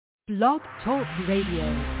Blog Talk Radio.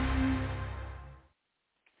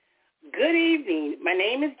 Good evening. My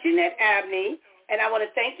name is Jeanette Abney, and I want to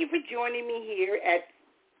thank you for joining me here at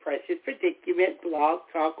Precious Predicament Blog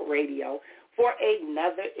Talk Radio for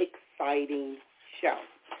another exciting show.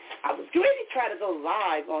 I was going to try to go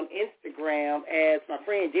live on Instagram, as my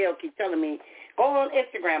friend Jill keeps telling me, go on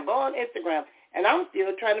Instagram, and I'm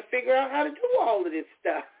still trying to figure out how to do all of this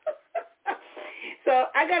stuff. So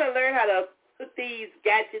I got to learn how to put these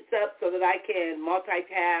gadgets up so that I can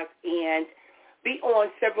multitask and be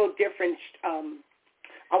on several different,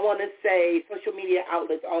 I want to say, social media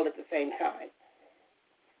outlets all at the same time.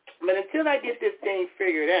 But until I get this thing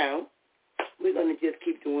figured out, we're going to just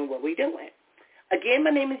keep doing what we're doing. Again,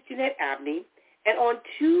 my name is Jeanette Abney, and on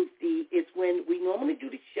Tuesday is when we normally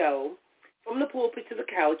do the show from the pulpit to the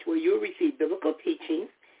couch, where you'll receive biblical teachings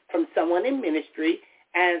from someone in ministry,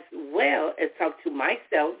 as well as talk to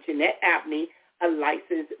myself, Jeanette Abney, a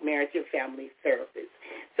licensed marriage and family therapist.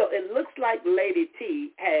 So it looks like Lady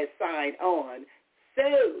T has signed on. So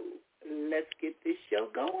let's get this show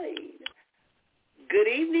going. Good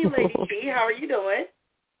evening, Lady T. How are you doing?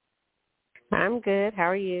 I'm good. How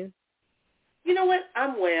are you? You know what?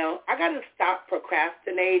 I'm well. I got to stop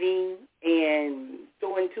procrastinating and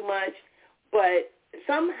doing too much. But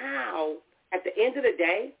somehow, at the end of the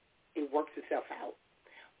day, it works itself out.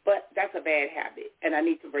 But that's a bad habit, and I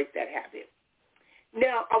need to break that habit.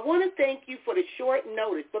 Now, I want to thank you for the short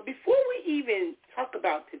notice. But before we even talk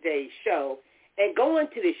about today's show and go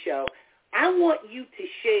into the show, I want you to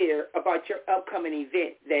share about your upcoming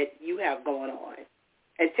event that you have going on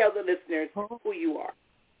and tell the listeners who you are.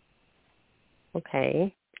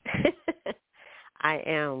 Okay. I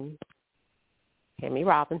am Tammy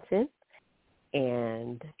Robinson,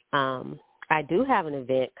 and I do have an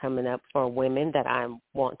event coming up for women that I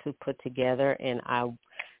want to put together, and I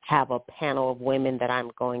have a panel of women that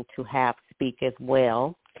I'm going to have speak as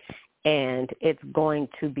well, and it's going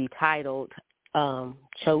to be titled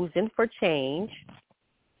Chosen for Change,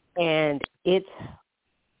 and it's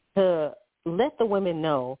to let the women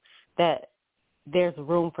know that there's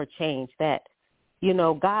room for change, that, you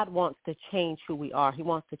know, God wants to change who we are. He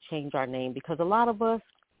wants to change our name, because a lot of us,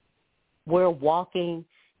 we're walking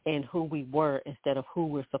in who we were instead of who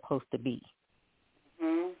we're supposed to be.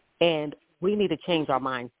 Mm-hmm. And we need to change our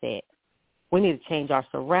mindset. We need to change our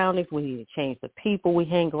surroundings. We need to change the people we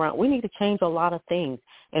hang around. We need to change a lot of things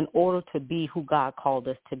in order to be who God called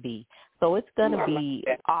us to be. So it's going to be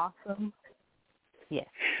awesome. Yes,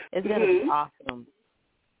 it's going to be awesome.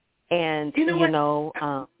 And, I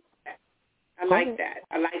like that.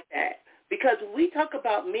 I like that. Because we talk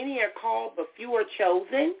about many are called, but few are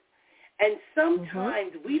chosen. And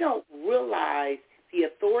sometimes we don't realize the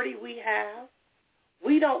authority we have.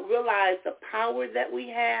 We don't realize the power that we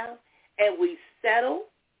have. And we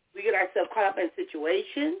settle. We get ourselves caught up in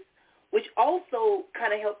situations, which also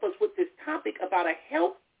kind of help us with this topic about a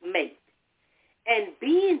helpmate. And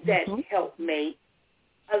being that helpmate,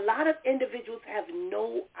 a lot of individuals have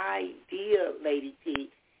no idea, Lady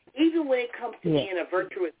T, even when it comes to being a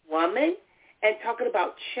virtuous woman and talking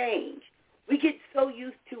about change. We get so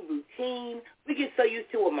used to routine. We get so used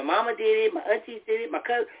to, well, my mama did it, my aunties did it, my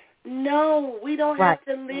cousin. No, we don't have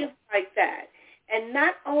to live like that. And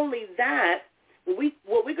not only that,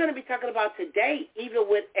 what we're going to be talking about today, even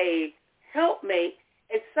with a helpmate,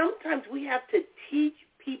 is sometimes we have to teach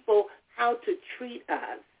people how to treat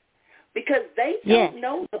us, because they don't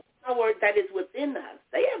know the power that is within us.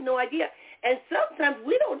 They have no idea. And sometimes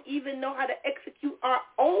we don't even know how to execute our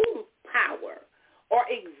own power or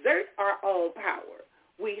exert our own power.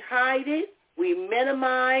 We hide it. We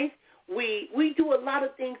minimize. We do a lot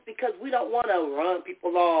of things because we don't want to run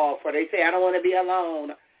people off, or they say, I don't want to be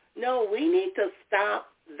alone. No, we need to stop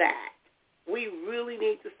that. We really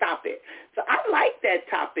need to stop it. So I like that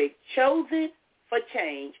topic, Chosen for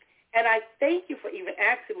Change. And I thank you for even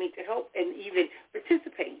asking me to help and even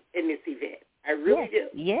participate in this event. I really do.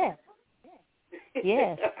 Yes.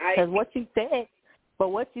 Yes. Because what you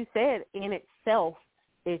said in itself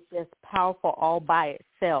is just powerful all by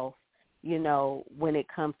itself. You know, when it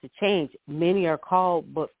comes to change, many are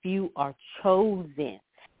called, but few are chosen.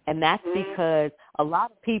 And that's because a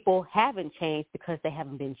lot of people haven't changed because they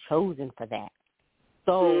haven't been chosen for that.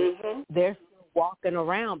 So they're still walking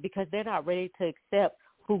around because they're not ready to accept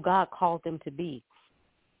who God called them to be.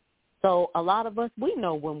 So a lot of us, we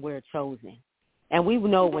know when we're chosen, and we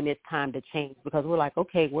know when it's time to change, because we're like,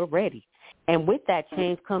 okay, we're ready. And with that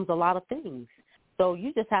change comes a lot of things. So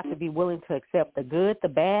you just have to be willing to accept the good, the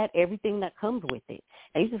bad, everything that comes with it.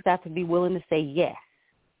 And you just got to be willing to say yes,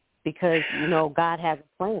 because, you know, God has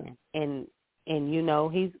a plan, and you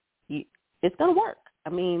know, it's going to work. I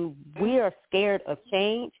mean, we are scared of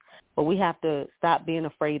change, but we have to stop being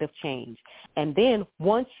afraid of change. And then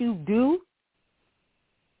once you do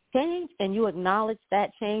change and you acknowledge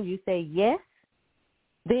that change, you say yes,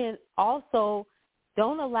 then also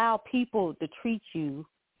don't allow people to treat you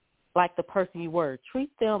like the person you were.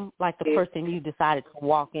 Treat them like the person you decided to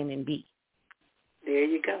walk in and be. There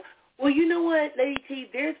you go. Well, you know what, Lady T,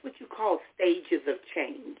 there's what you call stages of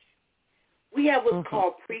change. We have what's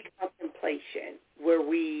called pre-contemplation, where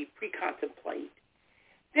we pre-contemplate.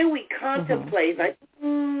 Then we contemplate, like,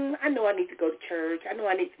 I know I need to go to church. I know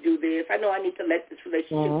I need to do this. I know I need to let this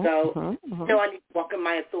relationship go. I know I need to walk in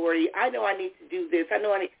my authority. I know I need to do this. I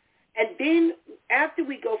know I need. And then after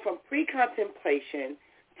we go from pre-contemplation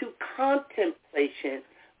to contemplation,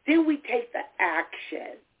 then we take the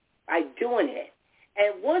action by doing it.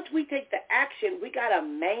 And once we take the action, we got to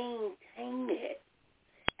maintain it.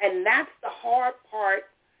 And that's the hard part,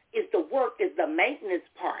 is the work, is the maintenance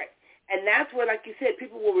part. And that's where, like you said,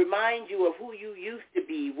 people will remind you of who you used to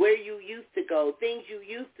be, where you used to go, things you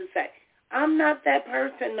used to say. I'm not that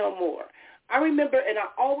person no more. I remember, and I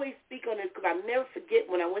always speak on this because I never forget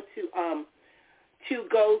when I went to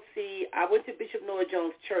go see, I went to Bishop Noah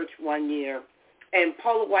Jones' church one year, and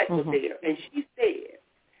Paula White was there, and she said,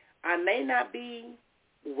 I may not be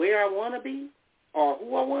where I want to be or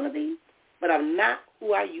who I want to be, but I'm not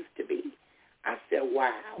who I used to be. I said,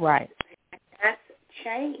 wow. Right. That's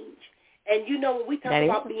change. And, you know, when we talk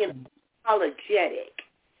about being apologetic,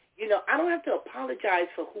 you know, I don't have to apologize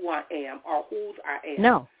for who I am or whose I am.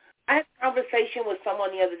 No. I had a conversation with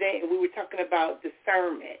someone the other day, and we were talking about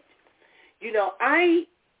discernment. You know, I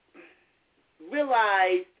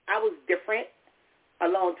realized I was different a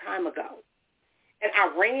long time ago, and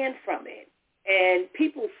I ran from it. And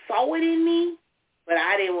people saw it in me, but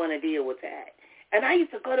I didn't want to deal with that. And I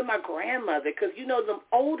used to go to my grandmother because, you know, them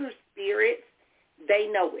older spirits, they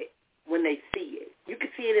know it when they see it. You can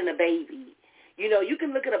see it in a baby. You know, you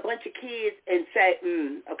can look at a bunch of kids and say,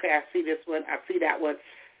 okay, I see this one, I see that one,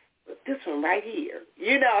 but this one right here,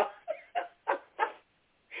 you know.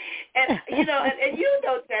 And, you know, and you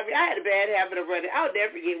know, Tammy, I had a bad habit of running. I'll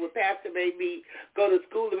never forget when Pastor made me go to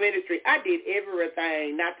school of ministry. I did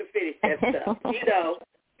everything not to finish that stuff, you know,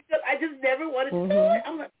 because I just never wanted to do it.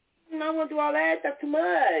 I'm like, I don't want to do all that. That's too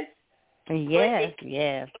much. Yeah.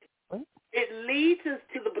 It leads us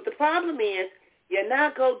to but the problem is you're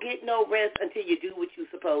not going to get no rest until you do what you're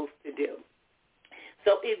supposed to do.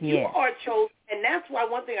 So if you are chosen, and that's why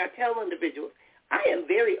one thing I tell individuals, I am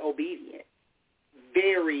very obedient.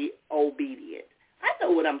 Very obedient. I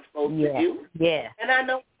know what I'm supposed to do. Yeah. And I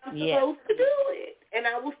know I'm supposed to do it. And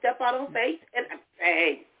I will step out on faith and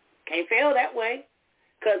hey, can't fail that way.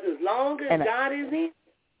 Because as long as God is in,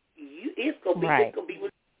 it's going to be it's going to be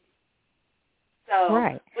with you. So,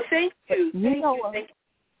 but thank you. Thank you.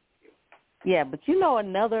 Yeah, but you know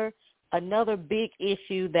another big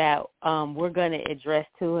issue that we're going to address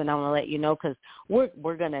too, and I'm going to let you know because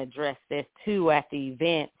we're going to address this too at the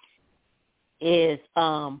event, is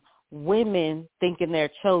women thinking they're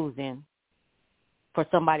chosen for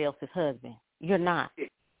somebody else's husband. You're not.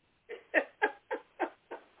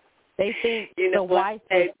 They think the wife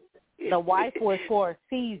was for a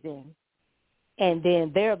season, and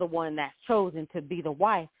then they're the one that's chosen to be the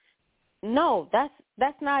wife. No, that's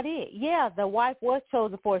not it. Yeah, the wife was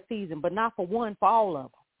chosen for a season, but not for one, for all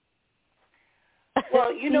of them.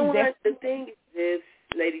 Well, you know what? The thing is,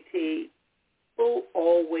 Lady T, people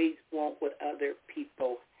always want what other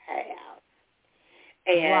people have.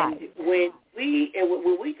 And when we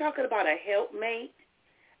talking about a helpmate,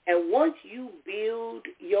 and once you build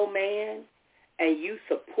your man and you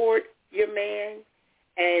support your man,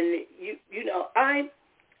 and you know, I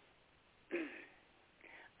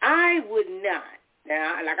would not.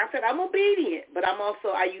 Now, like I said, I'm obedient, but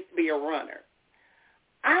I used to be a runner.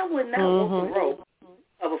 I would not want the rope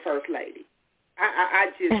of a first lady.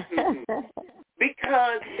 I just,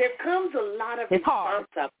 because there comes a lot of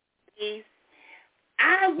responsibilities.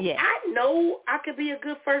 I know I could be a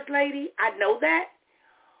good first lady. I know that,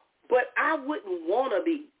 but I wouldn't want to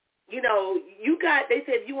be. You know, they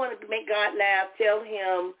said if you want to make God laugh, tell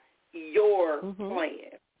him your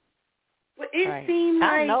plan. But it seemed like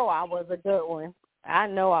I know I was a good one. I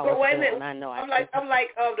know I was a good one. I know I'm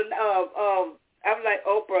like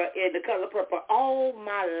Oprah in The Color Purple. All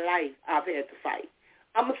my life I've had to fight.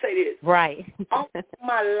 I'm gonna say this. Right. All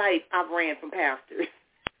my life I've ran from pastors.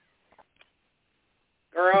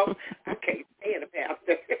 Girl, I can't stand a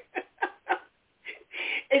pastor.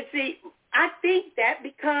 And see, I think that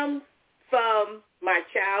becomes from my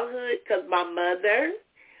childhood because my mother,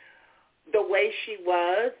 the way she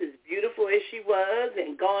was, as beautiful as she was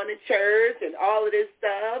and gone to church and all of this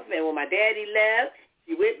stuff. And when my daddy left,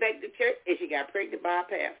 she went back to church and she got pregnant by a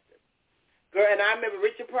pastor. Girl, and I remember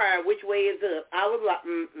Richard Pryor, which way is up? I was like,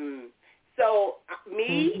 So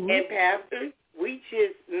me and pastors, we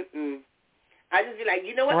just, I just be like,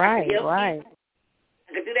 you know what? I can help you. I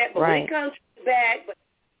can do that. But when it comes back, but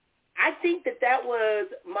I think that was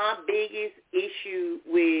my biggest issue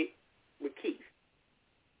with Keith.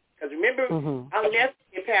 Because remember, I'll never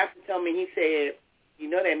forget Pastor told me, he said, you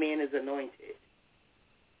know that man is anointed.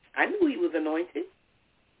 I knew he was anointed.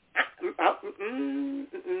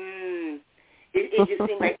 It just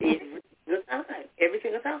seemed like every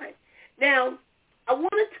single time. Now, I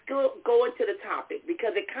wanted to go into the topic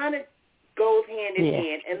because it kind of goes hand in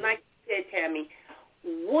hand. And like you said, Tammy,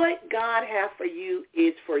 what God has for you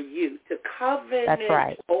is for you. To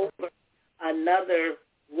covenant over another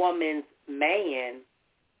woman's man,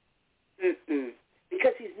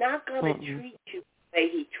 because he's not going to treat you the way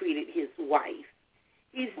he treated his wife.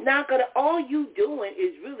 He's not going to, all you doing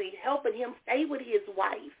is really helping him stay with his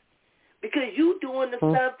wife because you doing the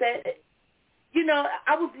stuff that, you know,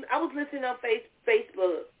 I was listening on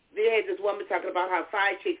Facebook. They had this woman talking about how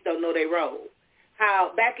side chicks don't know their role.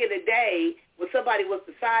 How back in the day, when somebody was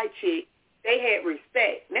the side chick, they had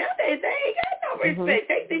respect. Nowadays, they ain't got no respect.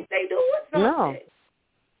 They think they doing something.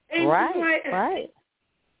 No. Right.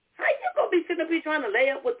 How you going to be sitting up here trying to lay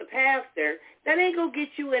up with the pastor? That ain't going to get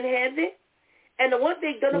you in heaven. And the one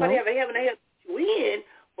thing, don't nobody have a heaven to help you in,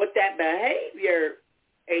 but that behavior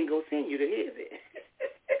ain't going to send you to heaven.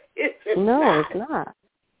 It's not.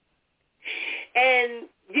 And,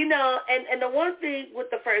 you know, and the one thing with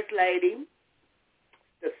the First Lady,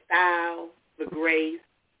 the style, the grace,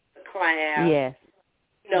 the class. Yes.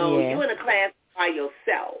 You know, you in a class by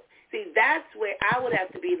yourself. See, that's where I would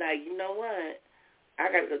have to be like, you know what?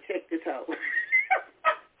 I got to go check this out.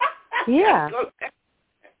 Yeah.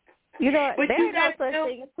 You know, there's no such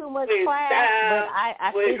thing as too much class, but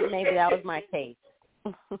I think maybe that was my case.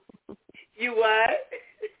 You what?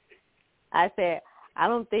 I said, I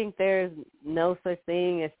don't think there's no such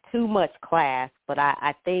thing as too much class, but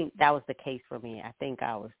I think that was the case for me. I think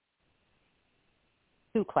I was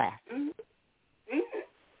too classy.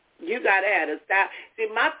 You got to have a style. See,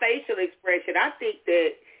 my facial expression, I think that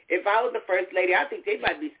if I was the First Lady, I think they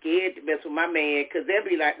might be scared to mess with my man because they'll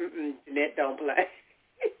be like, Jeanette, don't play.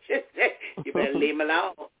 You better leave him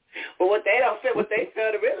alone. But what they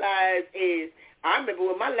fail to realize is, I remember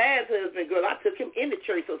with my last husband, girl, I took him in the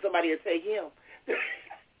church so somebody would take him.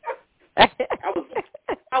 I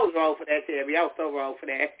was wrong for that, Tammy. I was so wrong for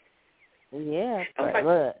that. Yeah, but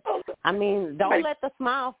look, I mean, don't let the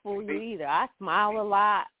smile fool you either. I smile a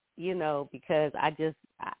lot, you know, because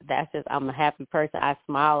I'm a happy person. I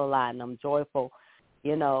smile a lot and I'm joyful,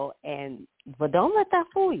 you know, but don't let that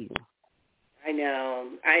fool you. I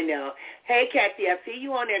know. Hey, Kathy, I see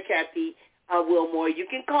you on there, Kathy Wilmore. You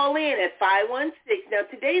can call in at 516. Now,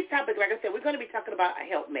 today's topic, like I said, we're going to be talking about a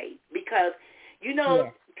helpmate because, you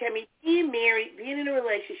know, Tammy, being married, being in a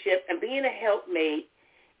relationship, and being a helpmate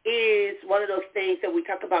is one of those things that we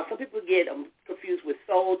talk about. Some people get confused with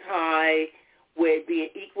soul tie, with being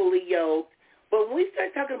equally yoked. But when we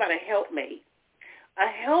start talking about a helpmate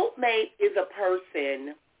is a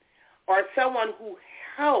person or someone who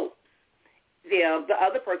helps them, the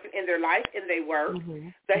other person, in their life, in their work.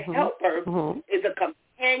 The helper is a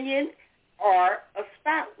companion or a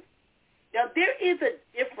spouse. Now, there is a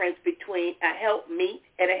difference between a helpmeet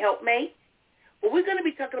and a helpmate, but we're going to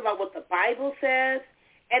be talking about what the Bible says,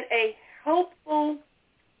 and a helpful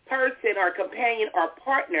person or companion or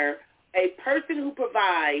partner, a person who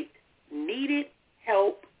provides needed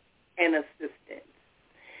help and assistance.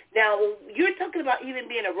 Now, you're talking about even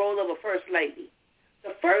being a role of a first lady.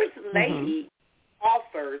 The first lady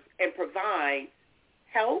offers and provides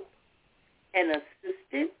help and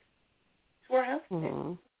assistance to her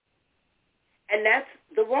husband. And that's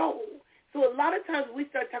the role. So a lot of times we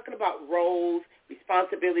start talking about roles,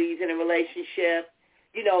 responsibilities in a relationship.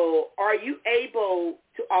 You know, are you able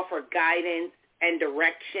to offer guidance and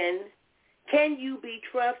direction? Can you be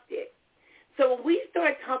trusted? So when we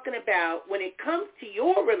start talking about when it comes to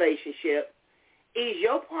your relationship, is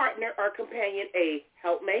your partner or companion a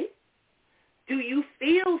helpmate? Do you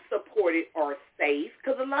feel supported or safe?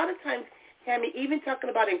 Because a lot of times, Tammy, even talking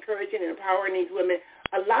about encouraging and empowering these women,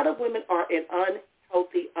 a lot of women are in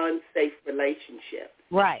unhealthy, unsafe relationships.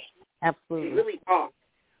 Right. Absolutely. They really are.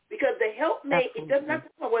 Because the helpmate, it does not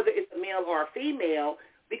matter whether it's a male or a female,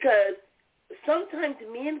 because sometimes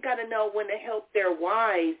men got to know when to help their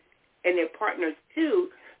wives and their partners too,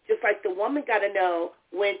 just like the woman got to know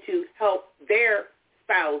when to help their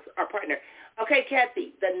spouse or partner. Okay,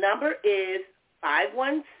 Kathy, the number is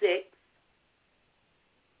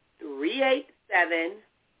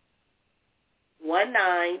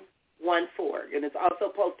 516-387-1914, and it's also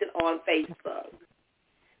posted on Facebook.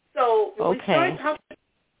 So when we start talking about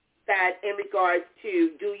that in regards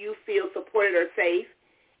to do you feel supported or safe,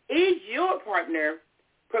 is your partner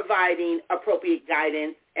providing appropriate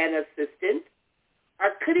guidance and assistance,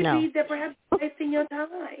 or could it be that perhaps wasting your time?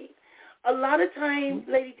 A lot of times,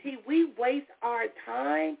 Lady T, we waste our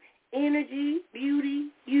time, energy,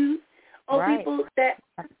 beauty, youth on people that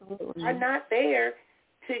are not there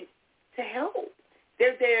to help.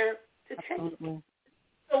 They're there to take.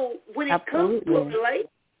 So when it comes to a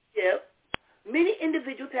relationship, many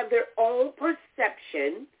individuals have their own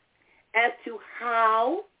perception as to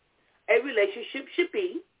how a relationship should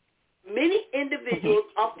be. Many individuals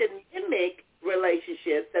often mimic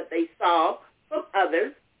relationships that they saw from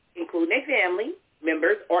others, including their family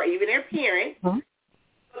members or even their parents. But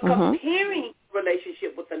comparing a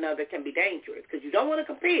relationship with another can be dangerous because you don't want to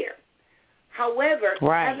compare. However,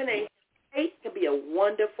 having a faith can be a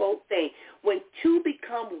wonderful thing. When two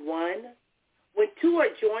become one, when two are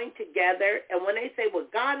joined together, and when they say, well,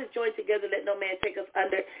 God is joined together, let no man take us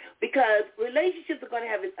under, because relationships are going to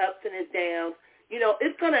have its ups and its downs. You know,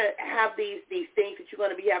 it's going to have these things that you're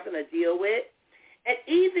going to be having to deal with. And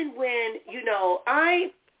even when, you know,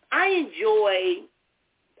 I enjoy,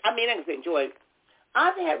 I mean, I can say enjoy,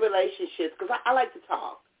 I've had relationships because I like to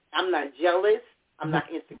talk. I'm not jealous. I'm not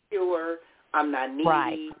insecure. I'm not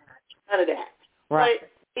needy. None of that. But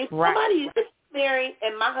if somebody is married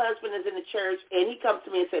and my husband is in the church and he comes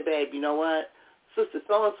to me and says, babe, you know what? Sister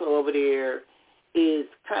so-and-so over there is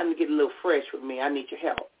kind of getting a little fresh with me. I need your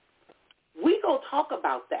help. We go talk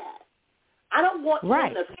about that. I don't want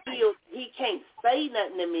him to feel he can't say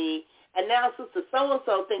nothing to me, and now Sister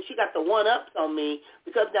so-and-so thinks she got the one-ups on me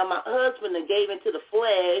because now my husband gave into the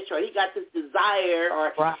flesh, or he got this desire,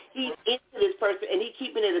 or he's into this person, and he's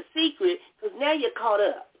keeping it a secret because now you're caught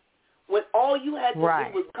up. When all you had to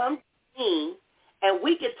do was come to me, and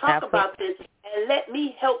we can talk about this, and let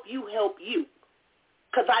me help you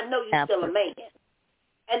because I know you're still a man.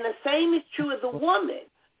 And the same is true as a woman,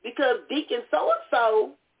 because Deacon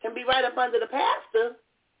so-and-so can be right up under the pastor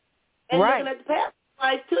and looking at the pastor's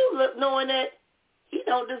wife too, knowing that he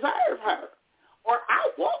don't deserve her, or I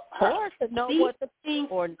want her. Or to know what the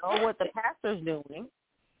pastor's doing.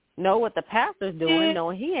 Know what the pastor's doing,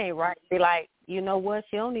 knowing he ain't right. Be like, you know what?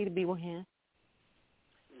 She don't need to be with him.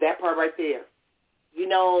 That part right there. You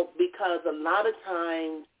know, because a lot of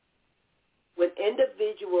times when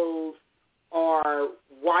individuals are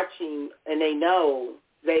watching and they know,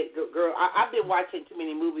 I've been watching too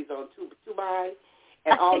many movies on Tubi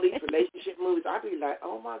and all these relationship movies. I'd be like,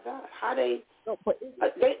 oh my God, how they?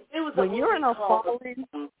 There was when you're in a fallen,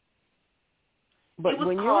 but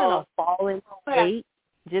when you're in a fallen state,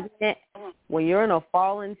 when you're in a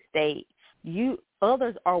fallen state,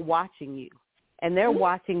 others are watching you, and they're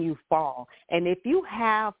watching you fall. And if you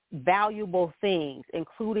have valuable things,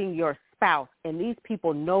 including your spouse, and these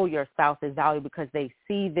people know your spouse is valuable because they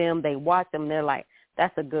see them, they watch them, they're like,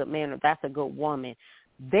 that's a good man or that's a good woman.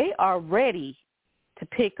 They are ready to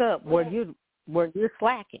pick up where you're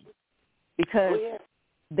slacking because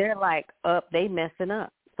they're like, they messing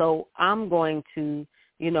up. So I'm going to,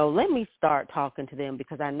 let me start talking to them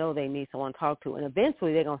because I know they need someone to talk to. And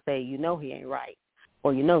eventually they're going to say, he ain't right,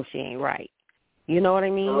 or she ain't right. You know what I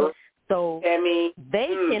mean? So they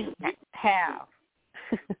can have.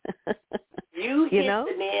 You hit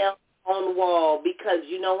the nail on the wall because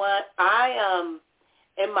you know what? I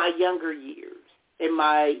in my younger years, in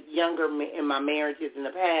my marriages in the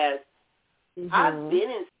past, I've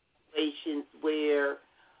been in situations where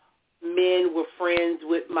men were friends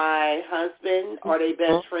with my husband or their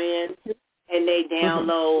best friend, and they down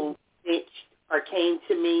low bitched or came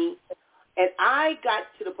to me. And I got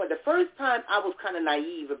to the point, the first time I was kind of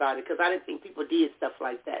naive about it because I didn't think people did stuff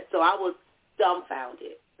like that. So I was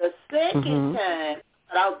dumbfounded. The second time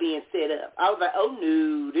that I was being set up, I was like, oh,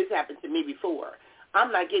 no, this happened to me before.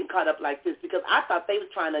 I'm not getting caught up like this because I thought they were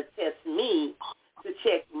trying to test me to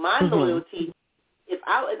check my loyalty.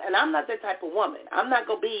 And I'm not that type of woman. I'm not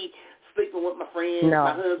going to be sleeping with my friends,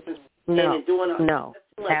 my husband's friend, and doing all No,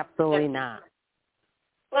 absolutely not.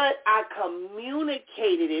 But I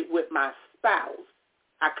communicated it with my spouse.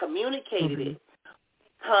 I communicated it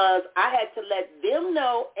because I had to let them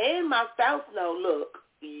know and my spouse know, look,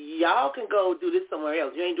 y'all can go do this somewhere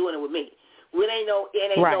else. You ain't doing it with me. It ain't no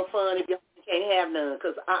fun if y'all can't have none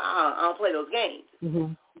because I don't play those games.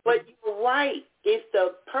 But you're right. If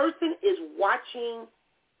the person is watching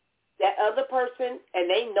that other person and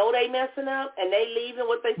they know they messing up and they leaving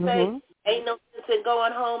what they say, Ain't no sense in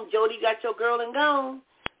going home. Jody got your girl and gone.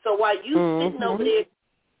 So while you sitting over there,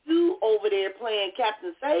 you over there playing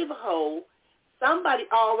Captain Save-A-Hole, somebody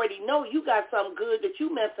already know you got something good that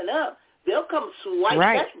you messing up. They'll come swipe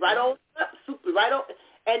that right on up, super right on.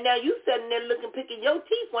 And now you sitting there looking, picking your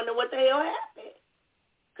teeth, wondering what the hell happened.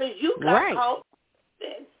 Because you got caught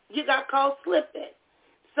slipping. You got caught slipping.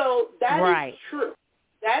 So that is true.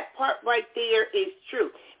 That part right there is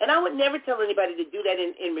true. And I would never tell anybody to do that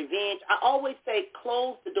in revenge. I always say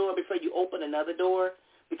close the door before you open another door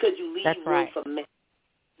because you leave room for mess.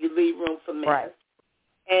 You leave room for mess. Right.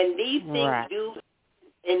 And these things do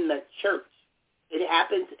in the church. It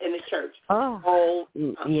happens in the church. Oh,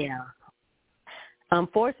 yeah.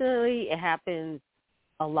 Unfortunately, it happens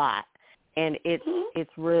a lot. And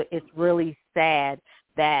it's really sad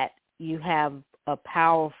that you have a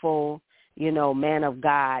powerful, man of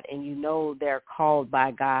God, and they're called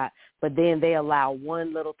by God, but then they allow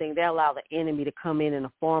one little thing. They allow the enemy to come in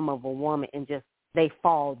the form of a woman and they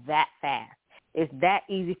fall that fast. It's that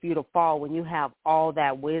easy for you to fall when you have all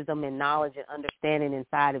that wisdom and knowledge and understanding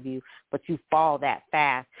inside of you, but you fall that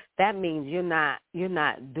fast. That means you're not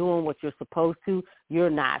doing what you're supposed to. You're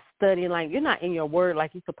not studying, you're not in your word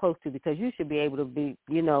like you're supposed to, because you should be able to be,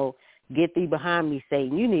 get thee behind me,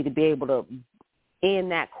 Satan. You need to be able to end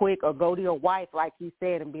that quick, or go to your wife, like you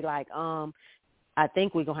said, and be like, I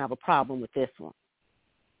think we're going to have a problem with this one.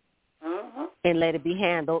 And let it be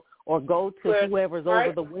handled, or go to whoever's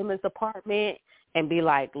over the women's department and be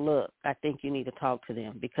like, look, I think you need to talk to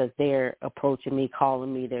them because they're approaching me,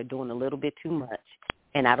 calling me. They're doing a little bit too much,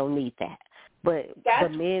 and I don't need that. But the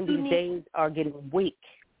men these days are getting weak.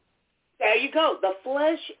 There you go. The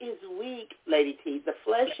flesh is weak, Lady T. The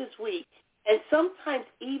flesh is weak. And sometimes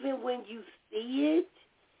even when you see it,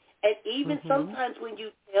 and even sometimes when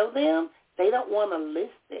you tell them, they don't want to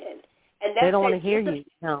listen. And that's they don't want to hear you.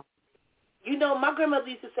 No. My grandmother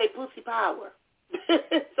used to say pussy power.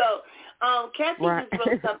 So Kathy just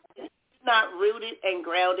wrote something not rooted and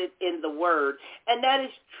grounded in the word. And that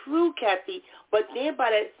is true, Kathy. But then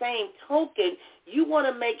by that same token, you want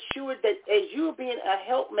to make sure that as you're being a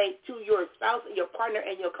helpmate to your spouse, your partner,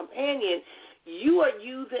 and your companion, you are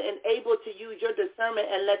using and able to use your discernment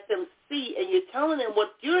and let them see. And you're telling them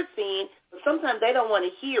what you're seeing, but sometimes they don't want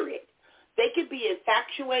to hear it. They could be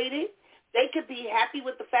infatuated. They could be happy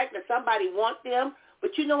with the fact that somebody wants them.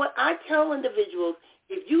 But you know what? I tell individuals,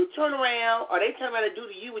 if you turn around or they turn around and do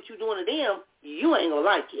to you what you're doing to them, you ain't going to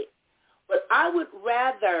like it. But I would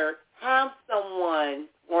rather have someone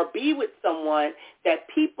or be with someone that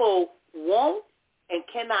people want and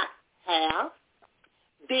cannot have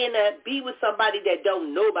than be with somebody that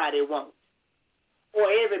don't nobody want or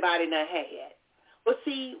everybody not had. But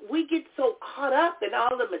see, we get so caught up in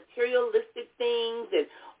all the materialistic things and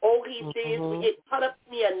he says we get caught up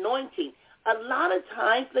in the anointing. A lot of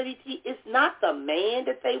times, Lady T, it's not the man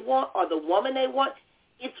that they want or the woman they want.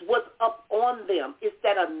 It's what's up on them. It's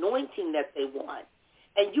that anointing that they want.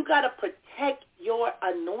 And you got to protect your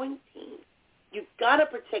anointing. You got to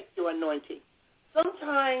protect your anointing.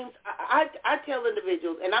 Sometimes I tell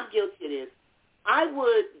individuals, and I'm guilty of this, I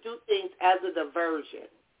would do things as a diversion.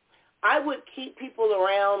 I would keep people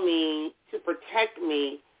around me to protect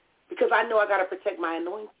me because I know I got to protect my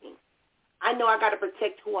anointing. I know I got to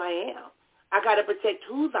protect who I am. I got to protect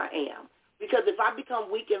whose I am because if I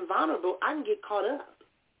become weak and vulnerable, I can get caught up.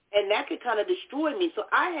 And that could kind of destroy me. So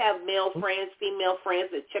I have male friends, female friends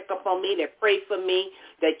that check up on me, that pray for me,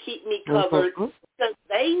 that keep me covered because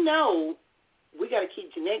they know we got to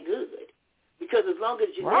keep Jeanette good. Because as long as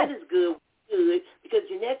Jeanette is good, because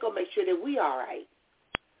Jeanette going to make sure that we all right.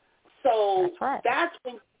 So that's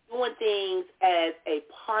when you're doing things as a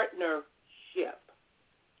partnership.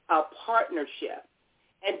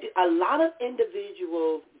 And a lot of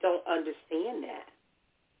individuals don't understand that.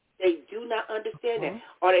 They do not understand that.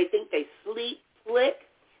 Or they think they slick.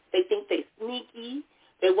 They think they sneaky.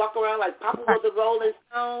 They walk around like Papa was a Rolling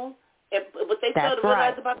Stone. And what they fail to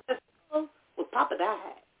realize about that song was Papa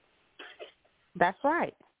died. That's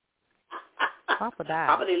right. Papa died.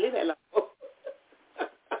 Papa didn't live that long.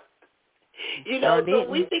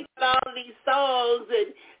 So we think about all of these songs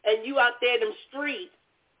and you out there in them streets,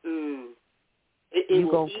 it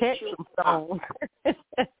will eat catch you some songs.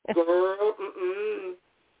 Girl,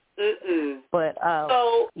 But,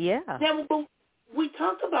 now when we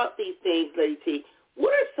talk about these things, Lady T,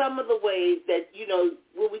 what are some of the ways that,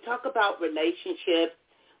 when we talk about relationships,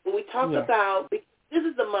 when we talk about, this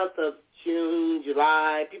is the month of June,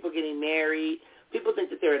 July, people getting married, people think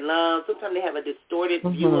that they're in love. Sometimes they have a distorted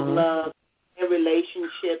view of love and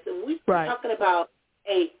relationships. And we're talking about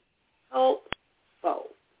a helpful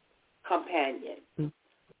companion.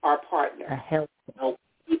 our partner. A help. So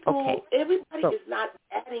people, everybody is not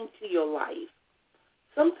adding to your life.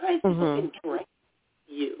 Sometimes people can drain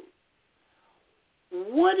you.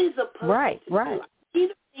 What is a person to do? These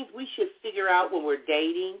are things we should figure out when we're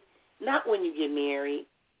dating, not when you get married.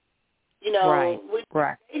 You know, when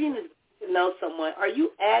dating is to know someone. Are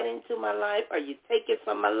you adding to my life? Are you taking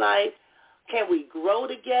from my life? Can we grow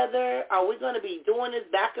together? Are we going to be doing this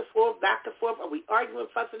back and forth, back and forth? Are we arguing,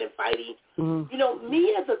 fussing, and fighting? You know,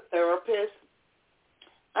 me as a therapist,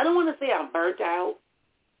 I don't want to say I'm burnt out,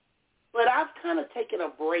 but I've kind of taken a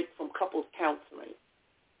break from couples counseling.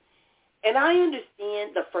 And I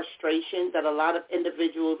understand the frustration that a lot of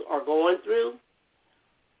individuals are going through,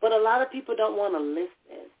 but a lot of people don't want to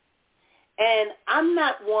listen. And I'm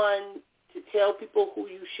not one to tell people who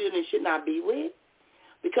you should and should not be with,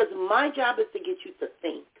 because my job is to get you to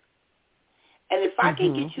think. And if I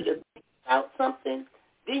can get you to think about something,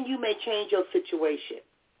 then you may change your situation.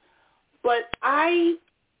 But I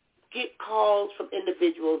get calls from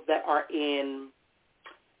individuals that are in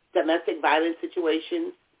domestic violence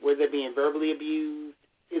situations, where they're being verbally abused,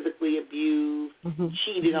 physically abused,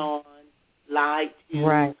 cheated on, lied to.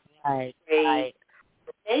 Right.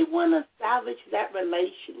 They want to salvage that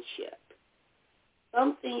relationship.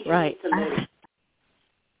 Some things you need to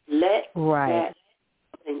let that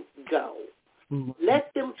thing go.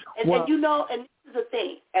 Let them, and you know, and this is the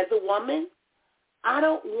thing, as a woman, I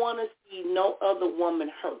don't want to see no other woman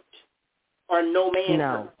hurt or no man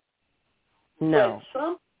hurt. But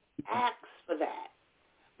some ask for that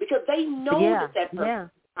because they know that person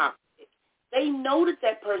is toxic. They know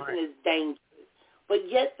that person is dangerous, but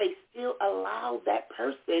yet they still allow that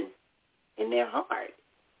person in their heart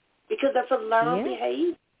because that's a learned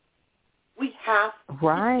behavior. We have to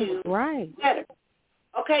do better.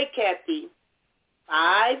 Okay, Kathy,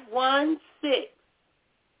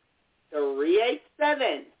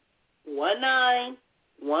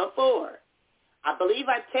 516-387-1914. I believe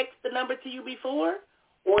I texted the number to you before,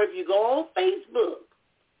 or if you go on Facebook,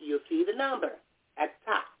 you'll see the number at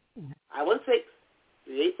the top.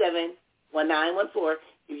 516-387-1914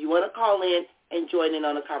 if you want to call in and join in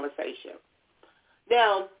on the conversation.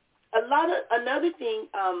 Now, another thing,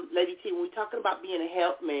 Lady T, when we're talking about being a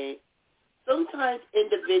helpmate, sometimes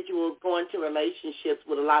individuals go into relationships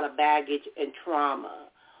with a lot of baggage and trauma,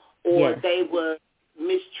 or they were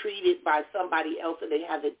mistreated by somebody else and they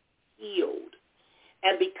haven't healed.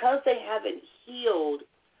 And because they haven't healed,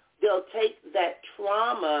 they'll take that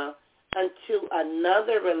trauma into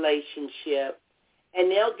another relationship,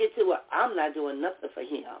 and they'll get to I'm not doing nothing for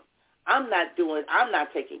him. I'm not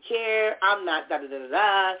taking care. I'm not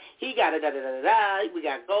da-da-da-da-da. He got a da-da-da-da-da. We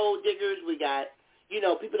got gold diggers. We got,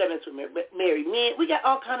 people that mess with married men. We got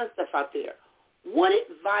all kind of stuff out there. What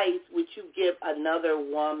advice would you give another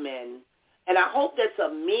woman, and I hope that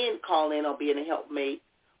some men call in on being a helpmate,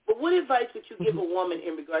 but what advice would you give a woman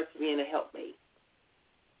in regards to being a helpmate?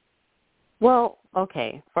 Well,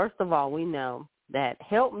 okay, first of all, we know that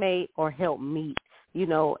helpmate or helpmeet, in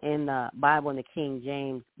the Bible, in the King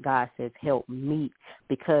James, God says help meet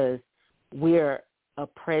because we're a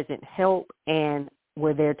present help and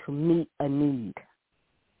we're there to meet a need.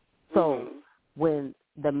 So when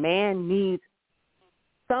the man needs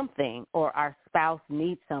something or our spouse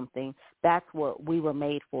needs something, that's what we were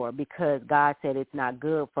made for because God said it's not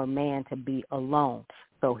good for man to be alone.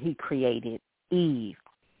 So he created Eve.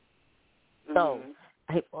 So,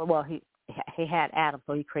 he had Adam,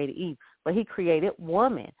 so he created Eve. But he created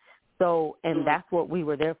woman. So, and that's what we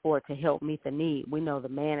were there for, to help meet the need. We know the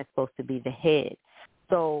man is supposed to be the head.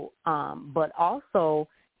 So, but also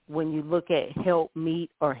when you look at help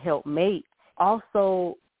meet or help mate,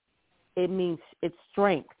 also it means it's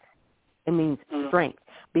strength. It means strength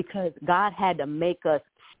because God had to make us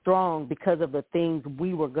strong because of the things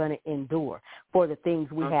we were going to endure, for the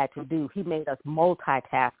things we had to do. He made us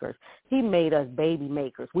multitaskers. He made us baby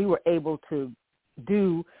makers. We were able to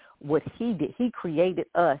do what he did. He created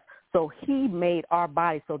us, so he made our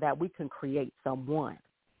body so that we can create someone.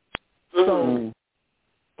 So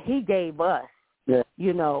he gave us,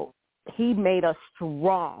 he made us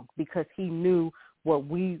strong because he knew what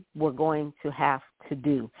we were going to have to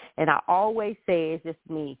do. And I always say, it's just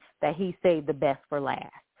me, that he saved the best for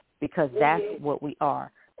last because that's what we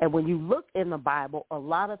are. And when you look in the Bible, a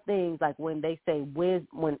lot of things, like when they say when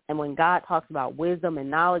God talks about wisdom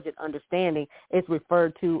and knowledge and understanding, it's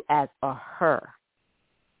referred to as a her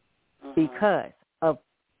because of,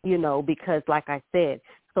 because like I said,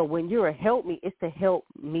 so when you're a help me, it's to help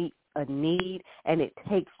meet a need, and it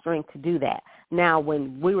takes strength to do that. Now,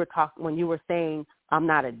 when you were saying I'm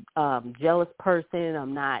not a jealous person,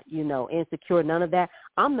 I'm not, insecure, none of that,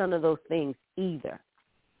 I'm none of those things either.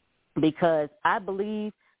 because I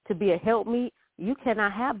believe to be a helpmeet, you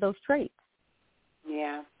cannot have those traits.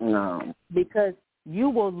 Yeah. No. Because you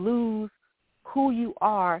will lose who you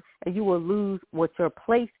are, and you will lose what your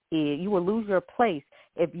place is. You will lose your place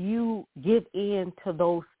if you give in to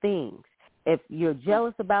those things. If you're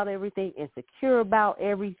jealous about everything, insecure about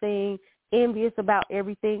everything, envious about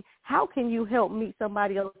everything, how can you help meet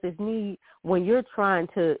somebody else's need when you're trying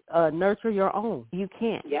to nurture your own? You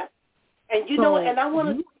can't. Yeah. And you know, and I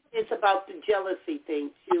want to say this about the jealousy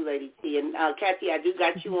thing too, Lady T. And Kathy, I do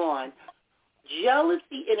got you on.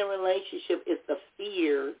 Jealousy in a relationship is the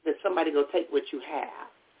fear that somebody will take what you have.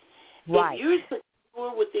 Right. If you're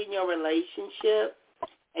secure within your relationship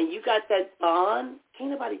and you got that bond,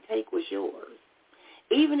 can't nobody take what's yours,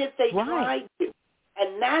 even if they try to.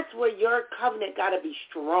 And that's where your covenant got to be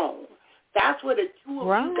strong. That's where the two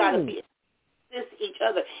of you got to be assist each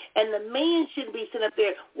other. And the man shouldn't be sitting up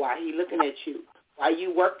there, why he looking at you? Why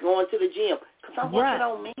you going to the gym? Because I'm working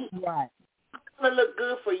on me. Right. I want to look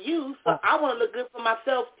good for you, so I want to look good for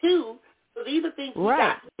myself too. So these are things we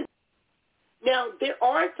got. Now, there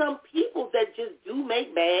are some people that just do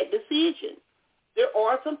make bad decisions. There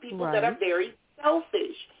are some people that are very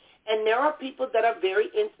selfish, and there are people that are very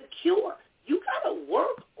insecure. You got to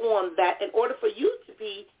work on that in order for you to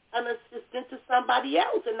be an assistant to somebody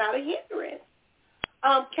else and not a hindrance.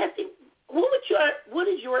 Kathy, what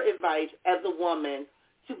is your advice as a woman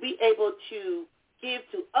to be able to give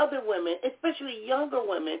to other women, especially younger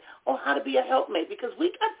women, on how to be a helpmate? Because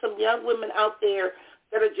we got some young women out there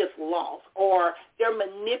that are just lost, or they're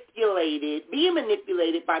being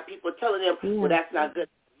manipulated by people telling them, well, that's not good.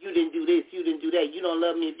 You didn't do this. You didn't do that. You don't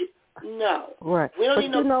love me. No. Right. We don't but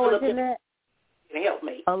need you know what, Jeanette?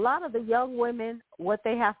 Helpmate. A lot of the young women, what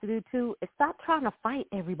they have to do, too, is stop trying to fight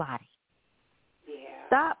everybody. Yeah.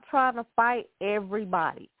 Stop trying to fight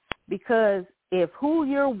everybody. Because if who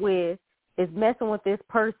you're with is messing with this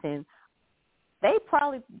person, the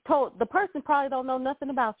person probably don't know nothing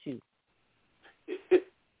about you.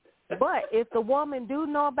 But if the woman do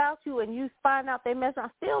know about you and you find out they mess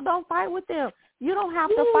around, still don't fight with them. You don't have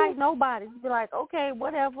to fight nobody. You be like, okay,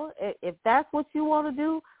 whatever. If that's what you want to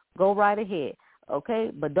do, go right ahead.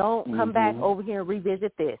 Okay? But don't come back over here and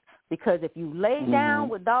revisit this. Because if you lay down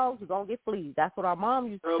with dogs, you're going to get fleas. That's what our mom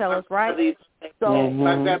used to tell us, right? So,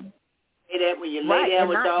 say that when you lay down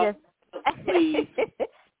with dogs, fleas.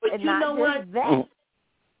 But you know what? That.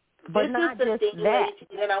 But not just that.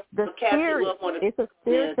 The spirit, it's a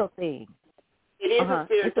spiritual thing. It is a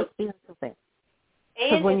spiritual It's a spiritual thing.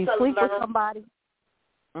 And when you sleep with somebody,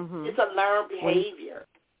 it's a learned behavior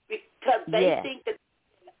because they think that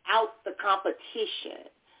they can out the competition,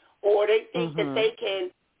 or they think that they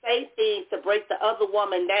can say things to break the other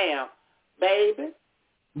woman down. Baby,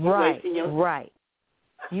 right.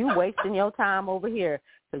 You wasting your time over here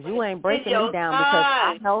because you ain't breaking me down because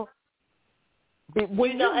I know.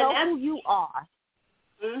 When you know who you are,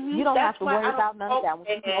 you don't have to worry about none of that. When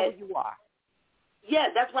you know who you are. Yeah,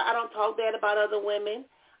 that's why I don't talk bad about other women.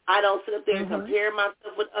 I don't sit up there and compare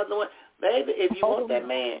myself with other women. Baby, if you want that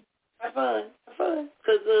man, have fun.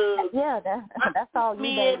 Because that's all you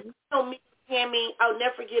baby. You know me, Tammy, I'll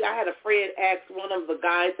never forget. I had a friend ask one of the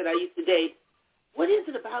guys that I used to date, "What is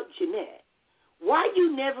it about Jeanette? Why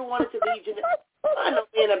you never wanted to leave Jeanette?" I know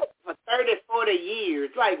been for 30, 40 years.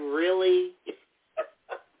 Like, really?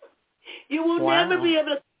 You will never be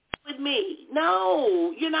able to with me.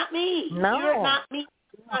 No, you're not me. No. You're not me.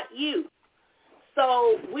 Not you.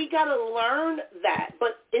 So we got to learn that.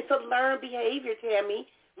 But it's a learned behavior, Tammy,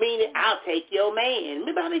 meaning I'll take your man.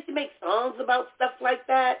 Remember how they used to make songs about stuff like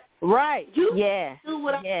that? Right. You do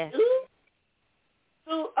what I do?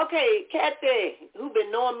 So, okay, Kathy, who's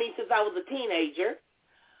been knowing me since I was a teenager,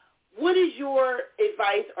 what is your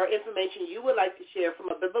advice or information you would like to share from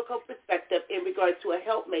a biblical perspective in regards to a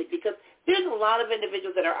helpmate? Because there's a lot of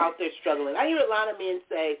individuals that are out there struggling. I hear a lot of men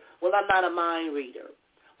say, well, I'm not a mind reader.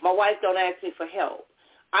 My wife don't ask me for help.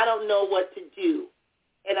 I don't know what to do.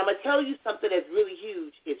 And I'm going to tell you something that's really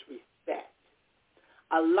huge. It's respect.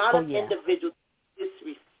 A lot of individuals are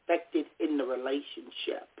disrespected in the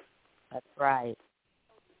relationship. That's right.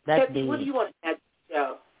 Kathy, what do you want to add to the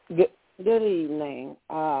show? Good evening.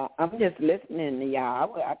 I'm just listening to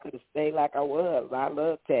y'all. I could have stayed like I was. I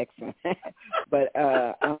love texting. But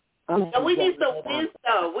we need some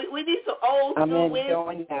wisdom. We need some old school wisdom. I'm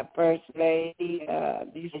enjoying that First Lady.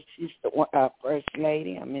 She's the First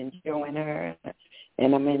Lady. I'm enjoying her.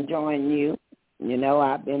 And I'm enjoying you. You know,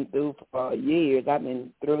 I've been through for years. I've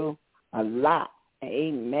been through a lot.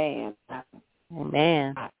 Amen.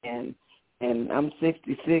 Amen. And I'm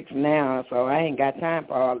 66 now, so I ain't got time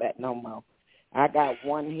for all that no more. I got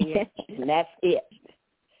one here, and that's it.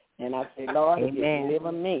 And I say, Lord, if you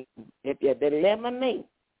deliver me,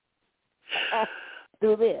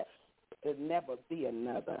 through this, there'll never be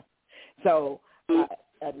another. So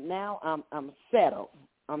now I'm settled.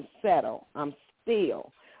 I'm still.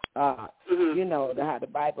 You know how the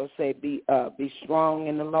Bible say, be strong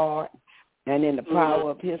in the Lord and in the power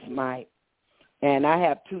of His might. And I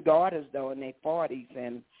have 2 daughters though in their 40s,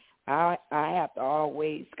 and I have to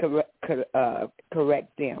always correct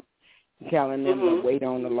them, telling them to wait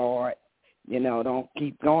on the Lord. You know, don't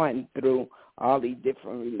keep going through all these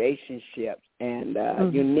different relationships. And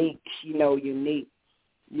Unique had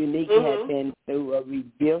been through a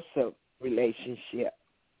abusive relationship.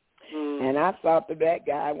 And I thought that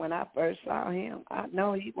guy, when I first saw him, I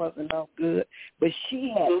know he wasn't no good, but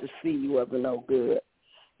she had to see he wasn't no good.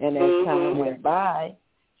 And as time went by,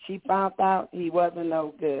 she found out he wasn't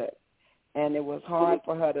no good. And it was hard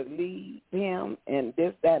for her to leave him and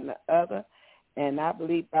this, that, and the other. And I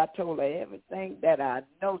believe I told her everything that I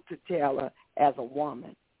know to tell her as a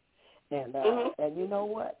woman. And you know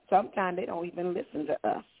what? Sometimes they don't even listen to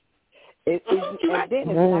us. It's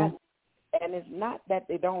not that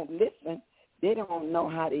they don't listen. They don't know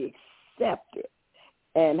how to accept it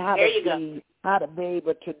and how to be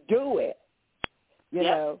able to do it. You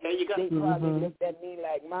know, there you go. They probably looked at me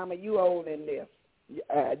like, Mama, you old in this.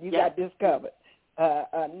 You got this covered.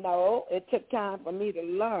 No, it took time for me to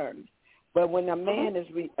learn. But when a man is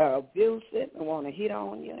abusive and want to hit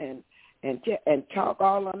on you and talk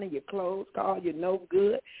all under your clothes, call you no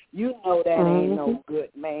good, you know that ain't no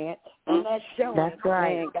good man. And that's showing the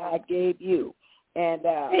man God gave you. And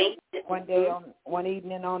one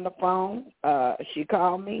evening on the phone, she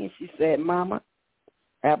called me and she said, Mama,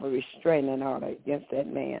 I have a restraining order against that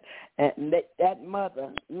man. And that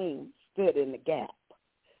mother, me, stood in the gap.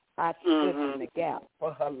 I stood in the gap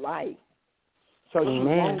for her life so she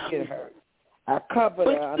won't get hurt. I covered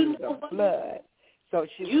her under the blood so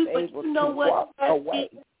she was able to walk away.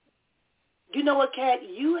 You know what, Kat?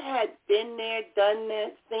 You had been there, done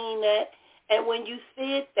that, seen that, and when you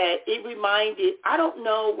said that, it reminded, I don't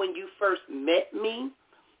know when you first met me,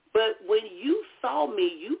 but when you saw me,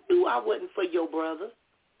 you knew I wasn't for your brother.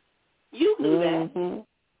 You knew that.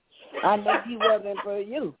 I knew he wasn't for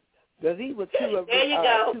you. Because he was too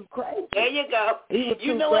crazy. There you go. He was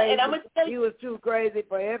you too know crazy. What? And I'm gonna tell you, he was too crazy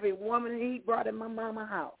for every woman he brought in my mama's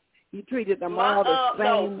house. He treated them all the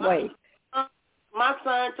same way. My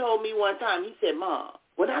son told me one time, he said, Mom,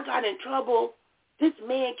 when I got in trouble, this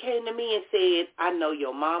man came to me and said, I know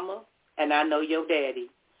your mama and I know your daddy.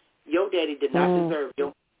 Your daddy did not deserve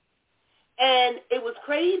you. And it was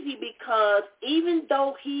crazy because even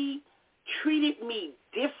though he treated me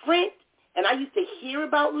different, and I used to hear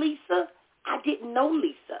about Lisa, I didn't know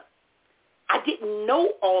Lisa. I didn't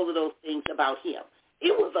know all of those things about him.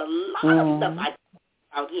 It was a lot of stuff I didn't know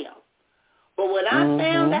about him. But when I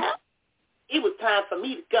found out, it was time for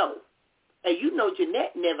me to go. And you know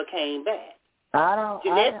Jeanette never came back. I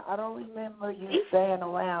don't remember you staying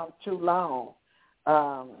around too long.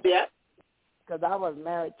 Because I was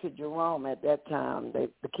married to Jerome at that time, the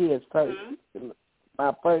kid's first,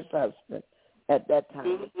 my first husband at that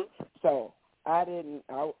time. So I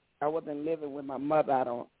wasn't living with my mother, I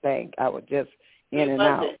don't think. I was just in and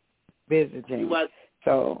out visiting.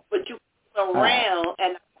 So, but you were around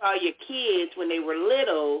and I saw your kids when they were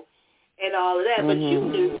little and all of that. But you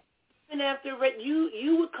knew, even after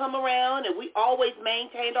you would come around and we always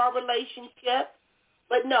maintained our relationship.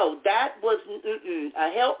 But no, that was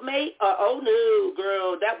a helpmate. Oh no,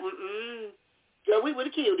 girl, that girl, we would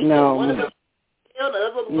have killed each other. One of them killed, the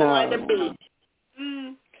other was going to wind up dead.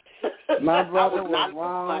 My brother was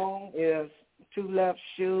wrong. Is 2 left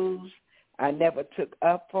shoes. I never took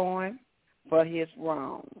up for him for his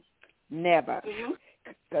wrongs. Never.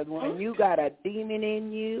 Because when you got a demon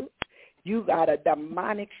in you, you got a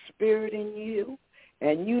demonic spirit in you,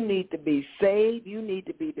 and you need to be saved, you need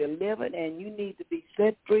to be delivered, and you need to be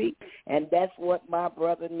set free, and that's what my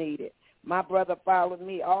brother needed. My brother followed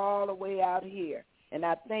me all the way out here, and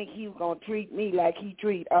I think he was going to treat me like he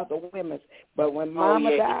treat other women. But when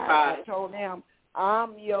Mama died, I told him,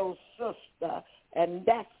 I'm your sister, and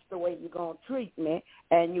that's the way you're going to treat me,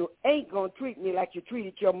 and you ain't going to treat me like you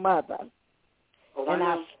treated your mother. And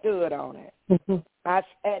I stood on it.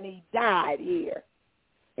 And he died here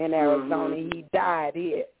in Arizona. He died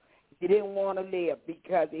here. He didn't want to live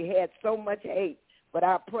because he had so much hate. But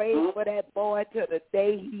I prayed for that boy till the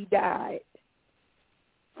day he died.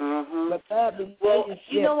 But well,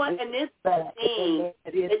 you know what? And this thing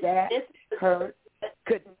is that hurt.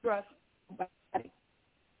 Couldn't trust nobody.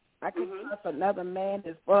 I couldn't trust another man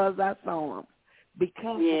as far as I saw him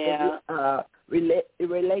because of the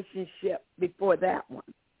relationship before that one.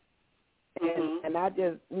 And I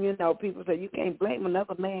just, people say you can't blame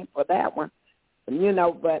another man for that one,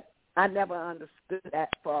 but I never understood that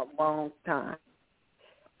for a long time.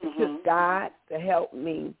 It took God to help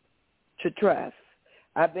me to trust.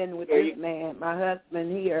 I've been with this man, my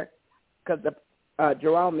husband here, because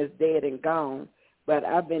Jerome is dead and gone, but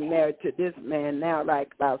I've been married to this man now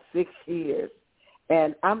like about 6 years,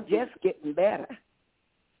 and I'm just getting better.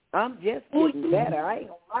 I'm just getting better. I ain't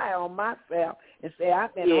going to lie on myself and say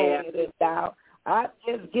I've been holding it down. I'm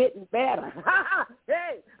just getting better.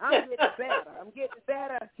 Hey, I'm getting better. I'm getting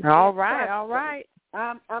better. All right.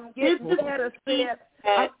 I'm getting better, Sid.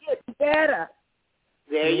 I'm getting better.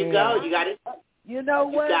 There you go. You got it. You know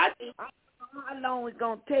what? I don't know how long it's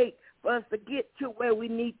going to take for us to get to where we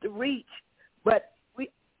need to reach, but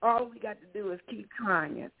all we got to do is keep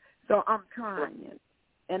trying. So I'm trying,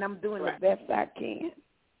 and I'm doing the best I can.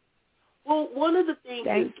 Well, one of the things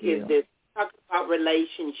is this, talking about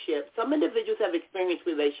relationships. Some individuals have experienced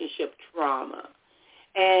relationship trauma.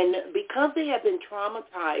 And because they have been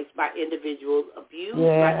traumatized by individuals, abused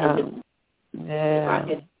by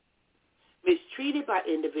individuals, mistreated by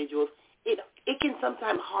individuals, it can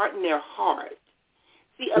sometimes harden their heart.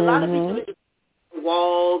 See, a lot of people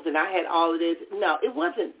walls and I had all of this. No, it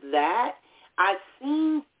wasn't that. I've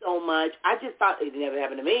seen so much. I just thought it never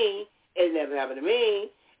happened to me. It never happened to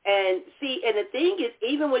me. And see, and the thing is,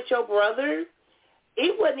 even with your brother,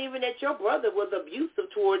 it wasn't even that your brother was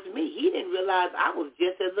abusive towards me. He didn't realize I was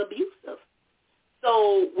just as abusive.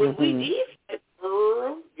 So when we did,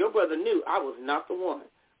 girl, your brother knew I was not the one.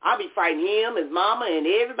 I'll be fighting him, his mama, and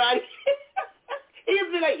everybody.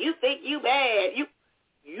 He'll be like, you think you bad. You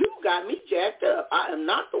got me jacked up. I am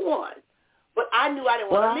not the one. But I knew I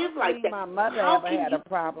didn't want to live like that. My mother ever had a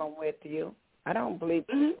problem with you. I don't believe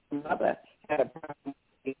my mother had a problem with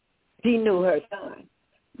you. She knew her son.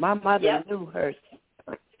 My mother knew her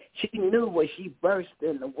son. She knew when she burst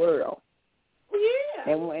in the world.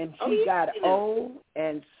 Yeah. And when she got old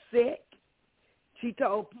and sick, she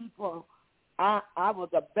told people, I was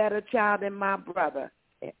a better child than my brother.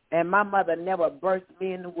 And my mother never burst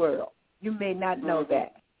me in the world. You may not know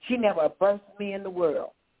that. She never burst me in the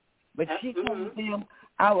world. But she told them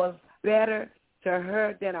I was better to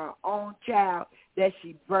her than her own child that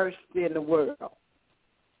she burst in the world.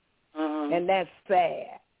 And that's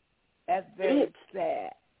sad. That's very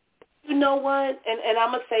sad. You know what? And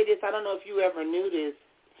I'm going to say this. I don't know if you ever knew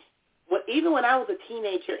this. Even when I was a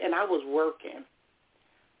teenager and I was working,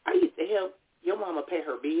 I used to help your mama pay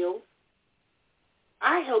her bills.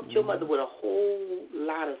 I helped your mother with a whole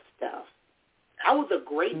lot of stuff. I was a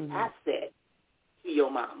great asset to your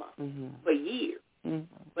mama for years.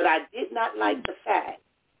 But I did not like the fact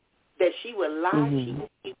that she would lie. She would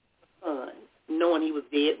keep her son, knowing he was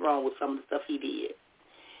dead wrong with some of the stuff he did.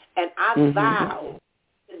 And I vowed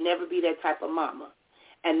to never be that type of mama.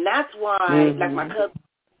 And that's why, like my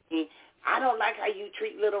cousin, I don't like how you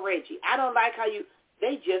treat little Reggie. I don't like how you,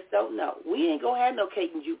 they just don't know. We ain't going to have no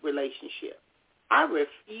cake and juke relationship. I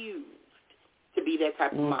refused to be that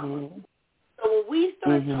type of mama. So when we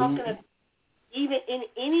start talking about even in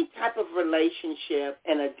any type of relationship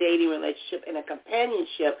and a dating relationship and a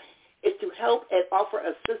companionship is to help and offer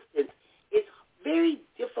assistance. It's very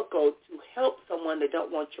difficult to help someone that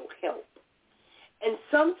don't want your help. And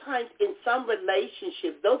sometimes in some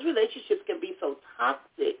relationships, those relationships can be so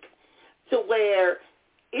toxic to where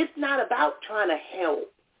it's not about trying to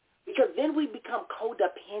help because then we become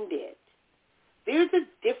codependent. There's a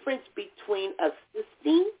difference between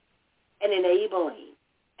assisting and enabling.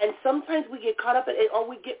 And sometimes we get caught up in it or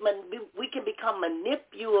we can become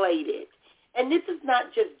manipulated. And this is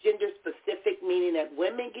not just gender-specific, meaning that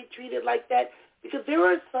women get treated like that, because there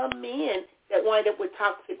are some men that wind up with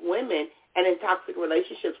toxic women and in toxic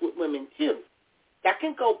relationships with women too. That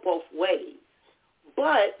can go both ways.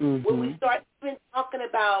 But when we start even talking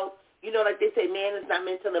about, like they say, man is not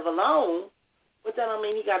meant to live alone, but that don't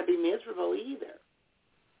mean he got to be miserable either.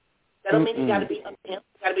 That don't mean he got to be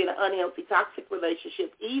in an unhealthy, toxic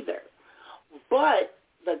relationship either. But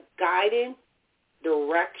the guidance,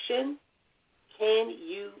 direction, can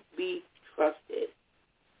you be trusted?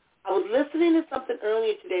 I was listening to something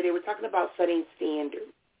earlier today. They were talking about setting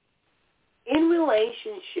standards. In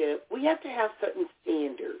relationship, we have to have certain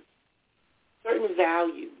standards, certain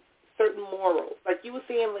values, certain morals. Like you were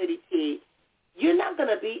saying, Lady T, you're not going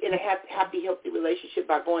to be in a happy, healthy relationship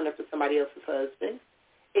by going after somebody else's husband,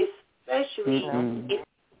 especially if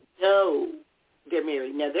you know they're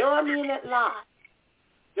married. Now, there are men that lie.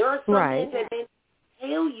 There are some men that may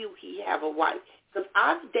tell you he have a wife. Because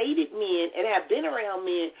I've dated men and have been around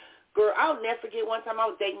men. Girl, I'll never forget one time I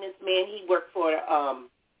was dating this man. He worked for,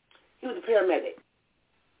 he was a paramedic.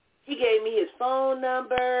 He gave me his phone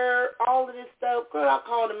number, all of this stuff. Girl, I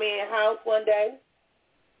called the man's house one day.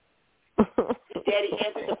 His daddy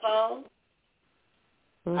answered the phone.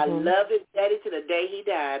 I love his daddy to the day he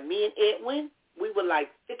died. Me and Edwin, we were like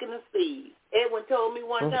thick in the sleeves. Edwin told me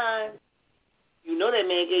one time, you know that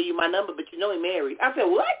man gave you my number, but you know he married. I said,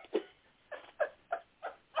 what?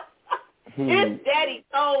 His daddy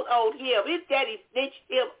told on him. His daddy snitched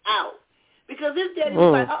him out. Because his daddy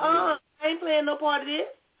was like, I ain't playing no part of this.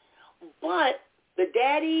 But the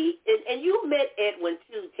daddy, and you met Edwin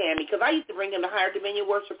too, Tammy, because I used to bring him to Higher Dominion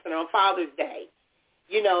Worship Center on Father's Day.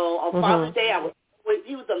 You know, on Father's Day,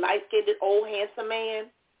 he was a light-skinned, old, handsome man.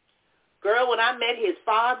 Girl, when I met his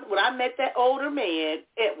father, when I met that older man,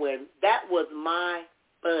 Edwin, that was my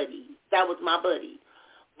buddy. That was my buddy.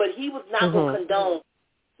 But he was not going to condone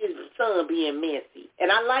his son being messy.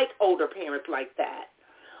 And I like older parents like that.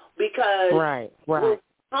 Because when we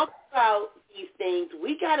talk about these things,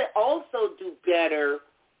 we got to also do better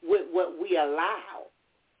with what we allow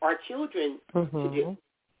our children to do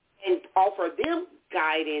and offer them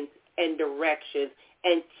guidance and direction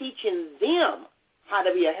and teaching them how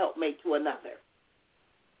to be a helpmate to another.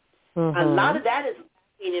 A lot of that is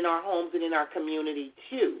happening in our homes and in our community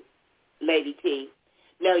too, Lady T.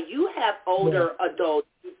 Now, you have older adult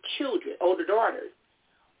children, older daughters.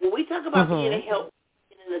 When we talk about being a help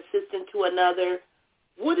and an assistant to another,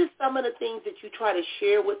 what are some of the things that you try to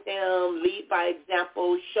share with them, lead by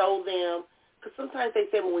example, show them? Because sometimes they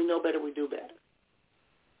say when we know better, we do better.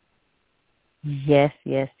 Yes,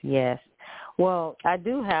 yes, yes. Well, I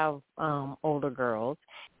do have older girls,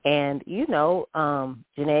 and you know,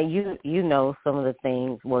 Janae, you know some of the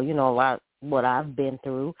things. Well, you know a lot what I've been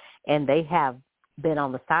through, and they have been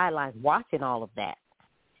on the sidelines watching all of that.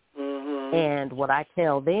 And what I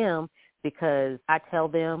tell them, because I tell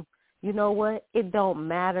them, you know what, it don't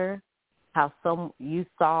matter how you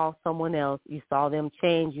saw someone else, you saw them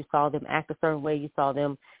change, you saw them act a certain way, you saw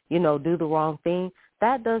them, you know, do the wrong thing.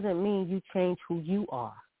 That doesn't mean you change who you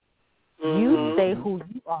are. You stay who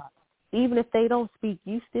you are. Even if they don't speak,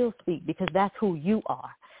 you still speak because that's who you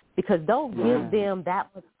are. Because don't give them that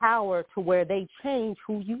much power to where they change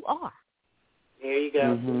who you are. There you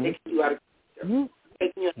go. Take you out of you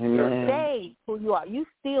stay who you are. You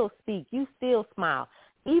still speak. You still smile.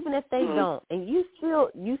 Even if they don't. And you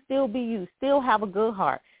still be you. Still have a good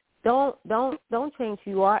heart. Don't change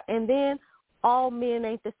who you are. And then all men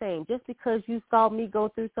ain't the same. Just because you saw me go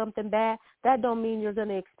through something bad, that don't mean you're going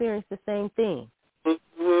to experience the same thing.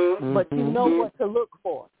 But you know what to look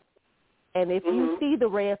for. And if you see the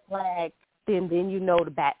red flag, then you know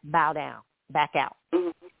to bow down, back out,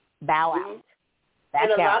 bow out, back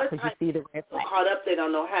out because you see the red flag. Caught up, they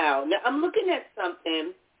don't know how. Now, I'm looking at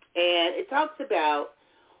something, and it talks about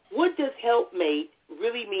what does helpmate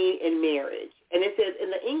really mean in marriage. And it says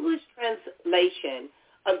in the English translation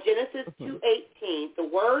of Genesis 2:18, the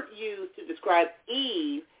word used to describe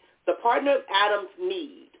Eve, the partner of Adam's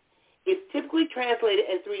need, is typically translated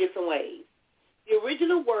in three different ways. The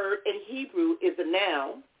original word in Hebrew is a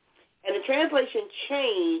noun, and the translation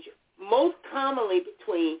changed most commonly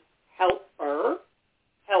between helper,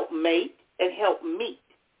 helpmate, and helpmeet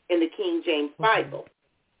in the King James Bible.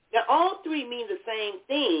 Now, all three mean the same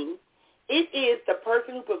thing. It is the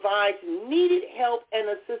person who provides needed help and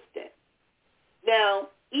assistance. Now,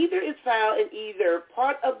 either is found in either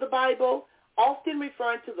part of the Bible, often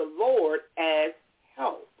referring to the Lord as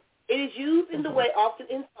help. It is used in the way often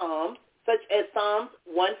in Psalms, such as Psalms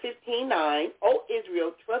 115:9, O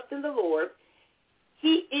Israel, trust in the Lord.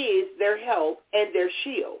 He is their help and their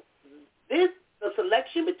shield. The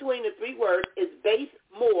selection between the three words is based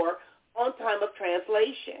more on time of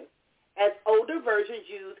translation, as older versions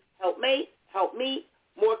use helpmate, helpmeet,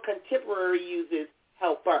 more contemporary uses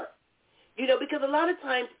helper. You know, because a lot of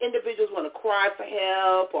times individuals want to cry for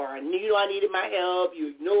help or, I needed my help, you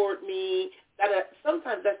ignored me.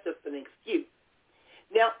 Sometimes that's just an excuse.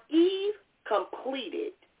 Now, Eve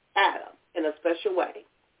completed Adam in a special way.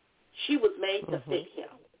 She was made to fit him.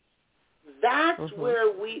 That's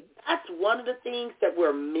that's one of the things that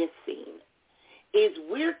we're missing, is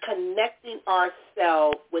we're connecting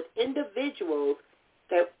ourselves with individuals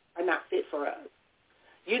that are not fit for us.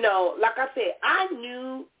 You know, like I said, I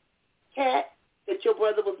knew, Kat, that your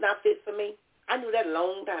brother was not fit for me. I knew that a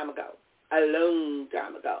long time ago.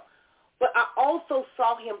 But I also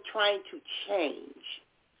saw him trying to change.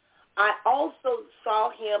 I also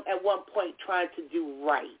saw him at one point trying to do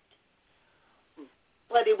right.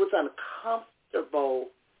 But it was uncomfortable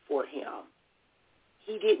for him.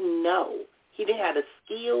 He didn't know. He didn't have the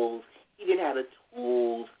skills. He didn't have the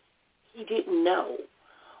tools. He didn't know.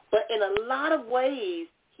 But in a lot of ways,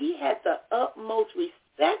 he had the utmost respect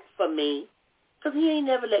respect for me because he ain't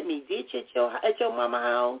never let me ditch at your mama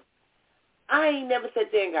house. I ain't never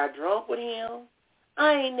sat there and got drunk with him.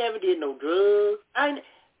 I ain't never did no drugs.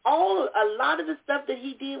 A lot of the stuff that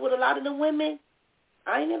he did with a lot of the women,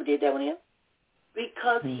 I ain't never did that with him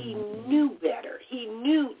because he knew better. He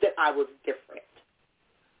knew that I was different.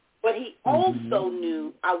 But he also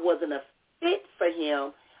knew I wasn't a fit for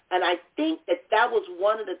him, and I think that was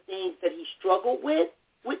one of the things that he struggled with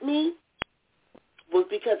me was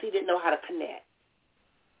because he didn't know how to connect.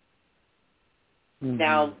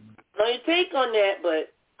 Now, I know your take on that,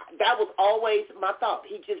 but that was always my thought.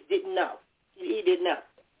 He just didn't know. He didn't know.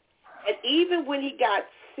 And even when he got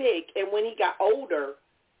sick and when he got older,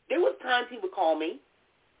 there was times he would call me.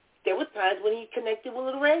 There was times when he connected with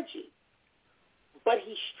little Reggie. But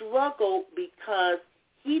he struggled because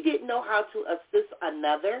he didn't know how to assist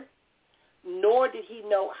another, nor did he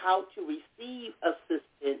know how to receive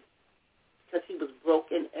assistance because he was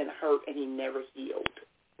broken and hurt and he never healed.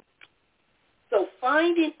 So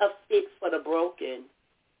finding a fix for the broken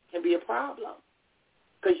can be a problem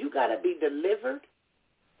because you got to be delivered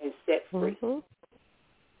and set free.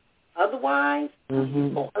 Otherwise,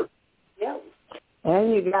 you won't hurt yourself.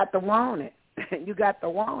 And you got to want it. You got to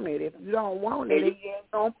want it. If you don't want it, you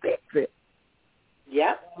ain't going to fix it.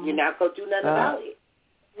 Yep, you're not going to do nothing about it.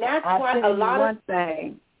 And that's why a lot of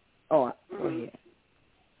thing. Oh, go ahead.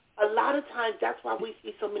 A lot of times, that's why we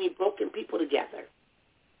see so many broken people together.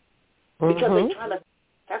 Because they're trying to.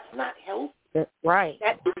 That's not healthy. Right.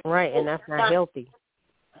 And that's not healthy.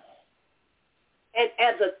 And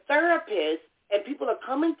as a therapist, and people are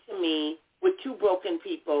coming to me with two broken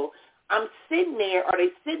people, I'm sitting there, or they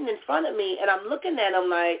sitting in front of me, and I'm looking at them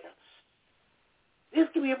like, this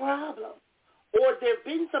could be a problem. Or there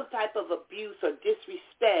been some type of abuse or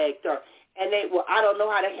disrespect, and I don't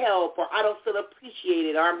know how to help, or I don't feel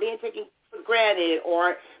appreciated, or I'm being taken for granted,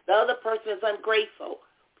 or the other person is ungrateful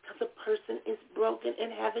because the person is broken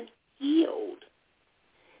and haven't healed.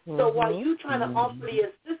 So while you're trying to offer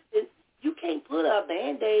the assistance, you can't put a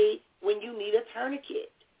Band-Aid when you need a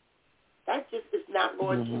tourniquet. That just is not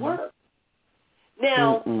going to work.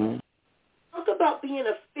 Now, talk about being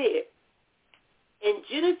a fit. In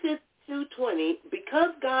Genesis 2:20, because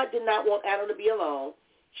God did not want Adam to be alone,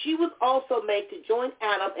 she was also made to join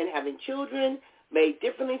Adam in having children, made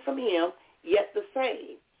differently from him, yet the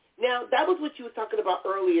same. Now, that was what you were talking about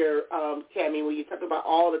earlier, Tammy, when you talked about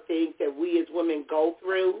all the things that we as women go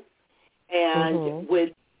through and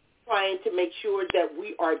with trying to make sure that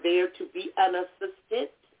we are there to be an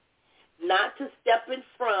assistant, not to step in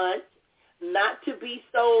front, not to be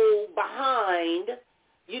so behind,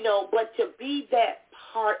 but to be that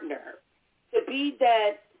partner, to be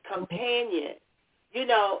that companion.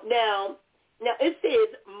 Now it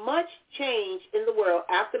says much change in the world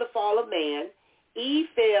after the fall of man. Eve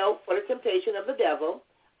fell for the temptation of the devil,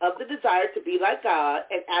 of the desire to be like God,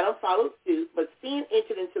 and Adam followed suit, but sin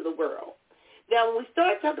entered into the world. Now, when we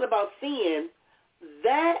start talking about sin,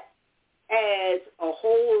 that adds a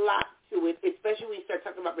whole lot to it, especially when you start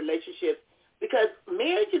talking about relationships, because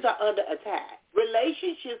marriages are under attack.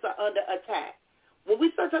 Relationships are under attack. When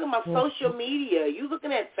we start talking about social media, you're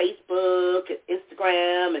looking at Facebook and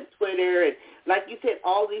Instagram and Twitter, and like you said,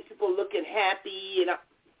 all these people looking happy, and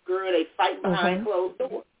girl, they fighting behind closed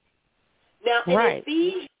doors. Now, in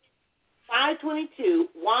Ephesians 5:22,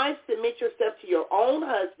 wives, submit yourself to your own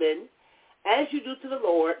husband as you do to the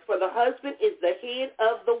Lord, for the husband is the head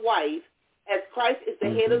of the wife, as Christ is the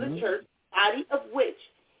head of the church, body of which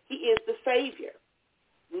he is the Savior.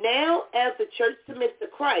 Now, as the church submits to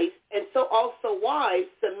Christ, and so also wives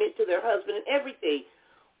submit to their husband in everything.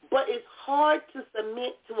 But it's hard to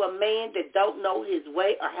submit to a man that don't know his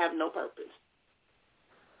way or have no purpose.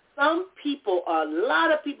 A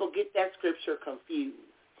lot of people get that scripture confused.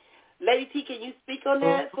 Lady T, can you speak on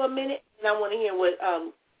that for a minute? And I want to hear what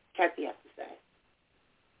Kathy has to say.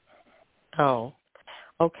 Oh,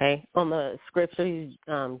 okay. On the scripture you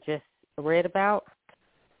just read about?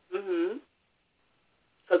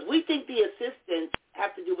 Because we think the assistants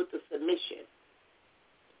have to do with the submission.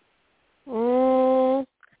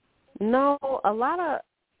 No, a lot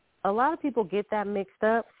of people get that mixed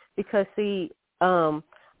up because, see,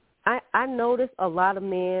 I notice a lot of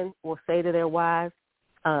men will say to their wives,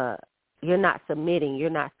 you're not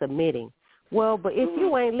submitting. Well, but if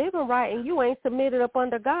you ain't living right and you ain't submitted up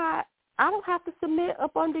under God, I don't have to submit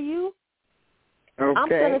up under you. Okay. I'm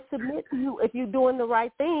going to submit to you if you're doing the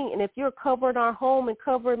right thing. And if you're covering our home and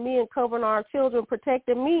covering me and covering our children,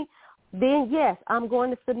 protecting me, then, yes, I'm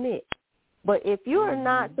going to submit. But if you are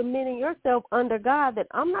not submitting yourself under God, then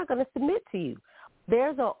I'm not going to submit to you.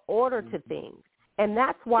 There's an order to things. And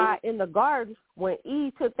that's why in the garden, when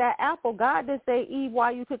Eve took that apple, God didn't say, Eve,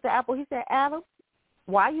 why you took the apple? He said, Adam,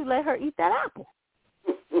 why you let her eat that apple?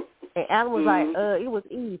 And Adam was like, it was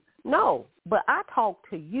Eve. No, but I talk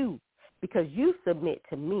to you because you submit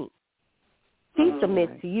to me. She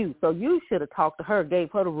submits to you. So you should have talked to her,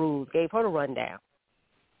 gave her the rules, gave her the rundown.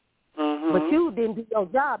 But you didn't do your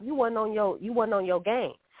job. You wasn't on your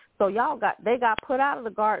game. So they got put out of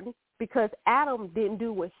the garden because Adam didn't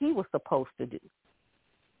do what he was supposed to do.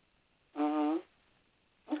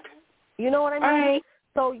 Okay. You know what I mean? Right.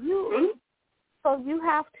 So you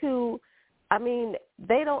have to. I mean,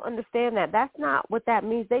 they don't understand that. That's not what that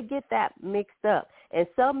means. They get that mixed up. And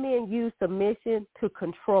some men use submission to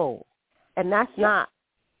control, and that's not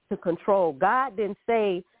to control. God didn't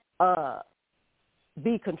say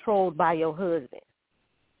be controlled by your husband.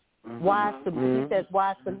 He says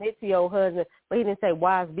wives submit to your husband, but he didn't say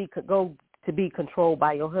wives go to be controlled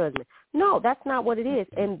by your husband. No, that's not what it is.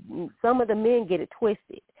 And some of the men get it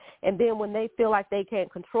twisted. And then when they feel like they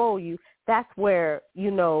can't control you, that's where,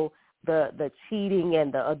 the cheating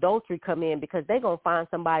and the adultery come in, because they're going to find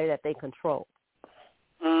somebody that they control.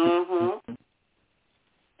 And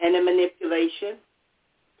the manipulation.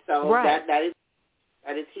 So right. that is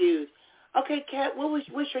huge. Okay, Kat,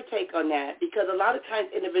 what's your take on that? Because a lot of times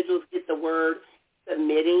individuals get the word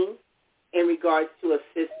submitting in regards to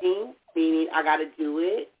assisting, meaning I got to do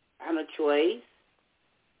it, I have no choice.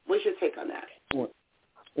 What's your take on that?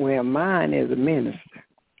 Well, mine is a minister,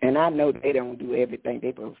 and I know they don't do everything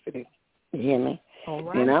they're supposed to do. You hear me? All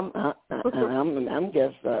right. And I'm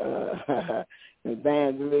just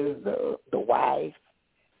evangelist, the wife,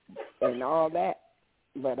 and all that.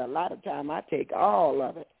 But a lot of time I take all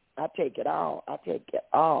of it. I take it all.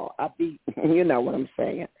 I be, you know what I'm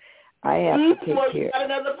saying. I have to take care of everything. Got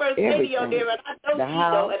another first lady on there, and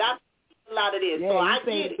I know and I a lot of this, yeah, so I get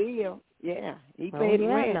it. The bill. Yeah, he paid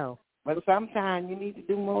rent. No. But sometimes you need to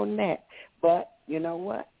do more than that. But you know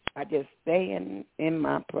what? I just stay in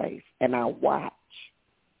my place and I watch.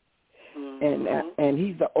 And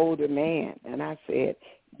he's an older man, and I said,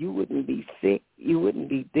 you wouldn't be sick, you wouldn't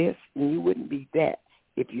be this, and you wouldn't be that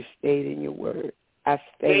if you stayed in your word. I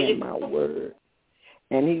stay in my word.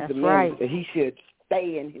 And he's the man that he should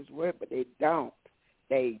stay in his word, but they don't.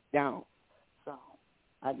 They don't. So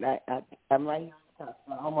I'm right here.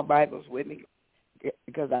 All my Bible's with me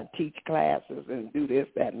because I teach classes and do this,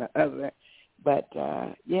 that, and the other. But,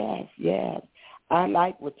 yes, I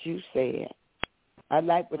like what you said. I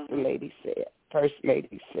like what the lady said, First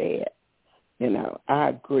Lady said. I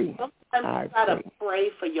agree. Sometimes you got to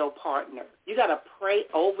pray for your partner. You got to pray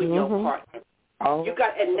over your partner. You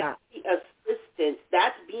got, and that's the assistance.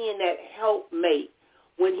 That's being that helpmate.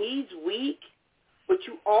 When he's weak, but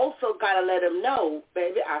you also got to let him know,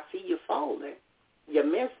 baby, I see you falling. You're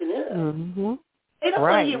messing up. They don't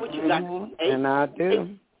want to hear what you got to say. And I do. They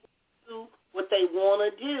do what they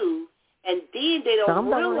want to do, and then they don't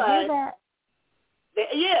realize.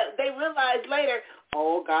 They realize later,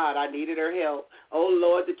 oh, God, I needed her help. Oh,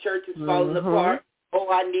 Lord, the church is falling apart. Oh,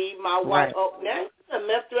 I need my wife. Right. Oh, now you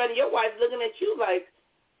messed around and your wife's looking at you like,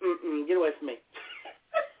 get away from me.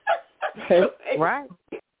 Right.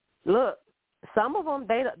 Look, some of them,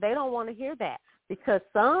 they don't want to hear that, because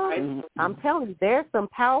some, I'm telling you, there's some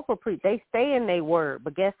powerful preachers. They stay in their word,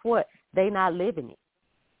 but guess what? They not living it.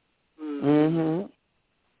 And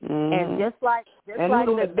just like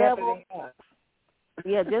the devil,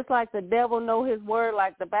 just like the devil know his word,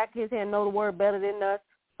 like the back of his hand know the word better than us,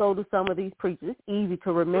 so do some of these preachers. It's easy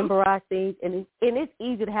to memorize things, and it's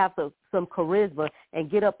easy to have some charisma and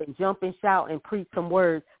get up and jump and shout and preach some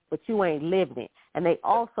words, but you ain't living it. And they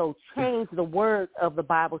also change the words of the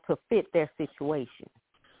Bible to fit their situation.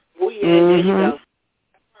 Oh, yeah, there you go.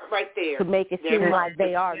 Right there. To make it seem like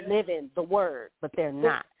they are living the word, but they're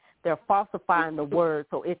not. They're falsifying the word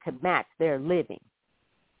so it can match their living.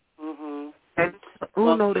 And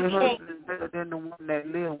who knows their husband is better than the one that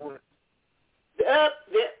live with?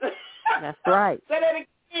 That's right. Say that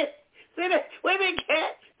again. Say that. Wait a minute,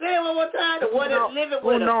 Kat. Say that one more time. The one that's living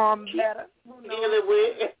with him. Who know I'm better? Living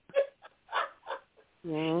with. I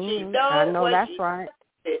know that's right.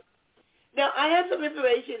 Now, I have some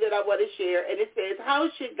information that I want to share, and it says, how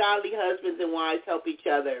should godly husbands and wives help each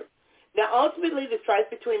other? Now, ultimately, the strife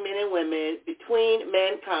between men and women, between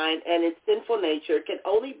mankind and its sinful nature, can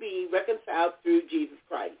only be reconciled through Jesus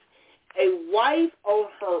Christ. A wife on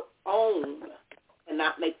her own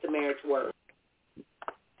cannot make the marriage work.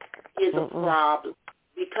 Is a problem,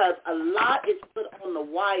 because a lot is put on the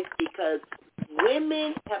wife, because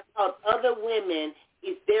women have taught other women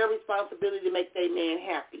it's their responsibility to make their man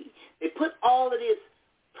happy. They put all of this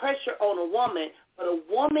pressure on a woman, but a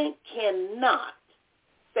woman cannot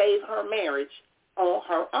save her marriage on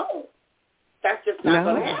her own. That's just not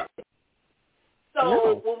going to happen.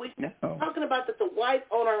 So when we're talking about that the wife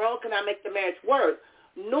on her own cannot make the marriage work,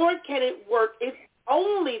 nor can it work if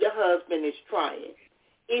only the husband is trying.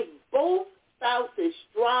 If both spouses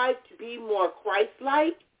strive to be more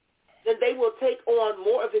Christ-like, then they will take on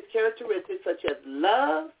more of his characteristics such as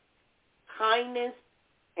love, kindness,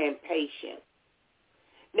 and patience.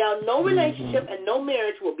 Now, no relationship and no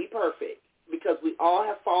marriage will be perfect because we all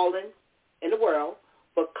have fallen in the world,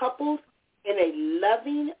 but couples in a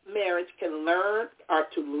loving marriage can learn or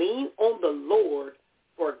to lean on the Lord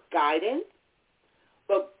for guidance,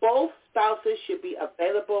 but both spouses should be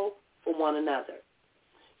available for one another.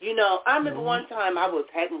 You know, I remember one time I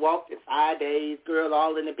hadn't walked in 5 days, girl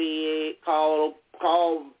all in the bed, called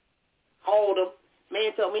him.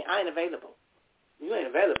 Man told me, I ain't available. You ain't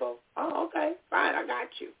available? Oh, okay, fine, I got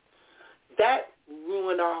you. That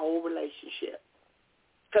ruined our whole relationship.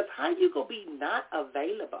 Because how you going to be not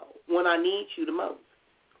available when I need you the most?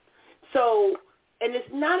 So, and it's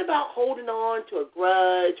not about holding on to a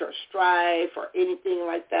grudge or strife or anything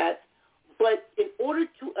like that, but in order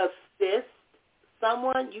to assist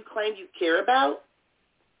someone you claim you care about,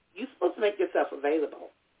 you're supposed to make yourself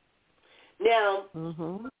available. Now,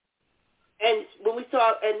 and when we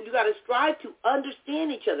saw, and you got to strive to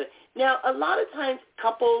understand each other. Now, a lot of times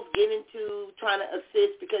couples get into trying to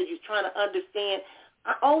assist because you're trying to understand.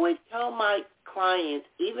 I always tell my clients,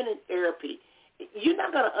 even in therapy, you're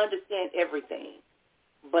not going to understand everything,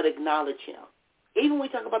 but acknowledge him. Even when we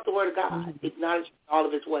talk about the Word of God, acknowledge all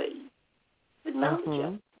of his ways. Acknowledge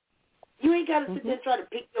him. You ain't got to sit there and try to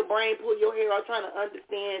pick your brain, pull your hair out, trying to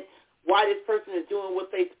understand why this person is doing what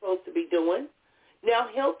they're supposed to be doing. Now,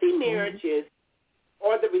 healthy marriages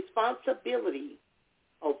are the responsibility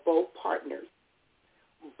of both partners.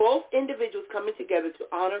 Both individuals coming together to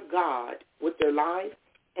honor God with their lives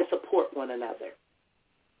and support one another.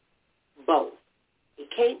 Both. It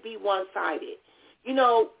can't be one-sided. You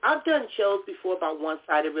know, I've done shows before about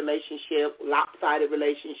one-sided relationship, lopsided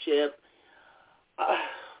relationship,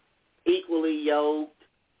 equally yoked,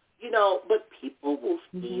 you know, but people will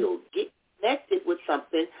still get connected with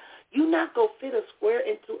something. You not go fit a square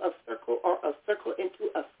into a circle or a circle into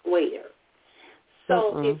a square.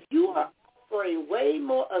 So if you are offering way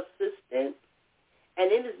more assistance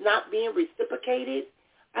and it is not being reciprocated,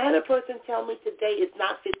 I had a person tell me today it's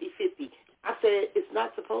not 50-50. I said it's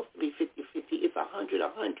not supposed to be 50-50. It's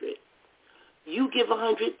 100-100. You give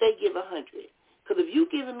 100, they give 100. Because if you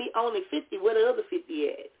giving me only 50, where the other 50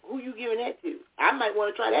 at? Who you giving that to? I might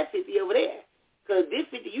want to try that 50 over there. Because this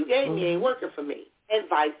 50 you gave me ain't working for me. And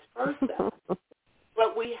vice versa.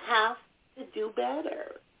 But we have to do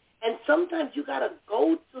better. And sometimes you got to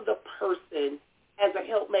go to the person as a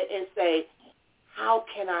helpmate and say, how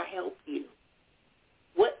can I help you?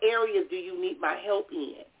 What area do you need my help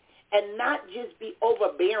in? And not just be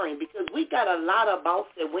overbearing, because we got a lot of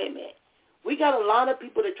bossy women. We got a lot of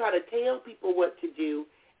people that try to tell people what to do,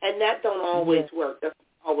 and that don't always work. That's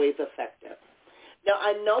always effective. Now,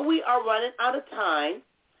 I know we are running out of time.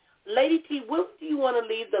 Lady T, what do you want to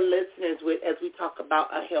leave the listeners with as we talk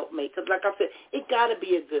about a helpmate? Because like I said, it got to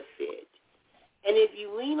be a good fit. And if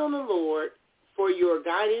you lean on the Lord for your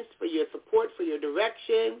guidance, for your support, for your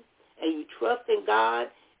direction, and you trust in God,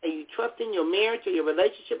 and you trust in your marriage or your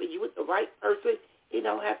relationship, and you with the right person, it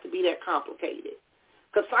don't have to be that complicated.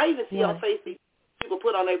 Because I even see on Facebook, people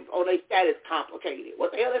put on their status complicated.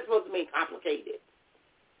 What the hell is supposed to mean complicated?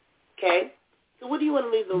 Okay? So what do you want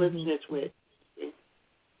to leave the listeners with?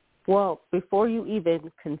 Well, before you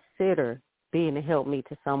even consider being a helpmeet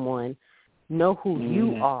to someone, know who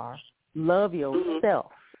you are. Love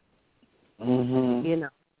yourself. You know,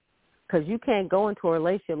 because you can't go into a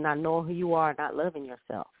relationship not knowing who you are, not loving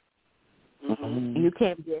yourself. You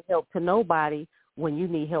can't be a help to nobody when you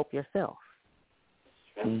need help yourself.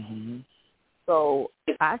 So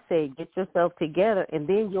I say get yourself together, and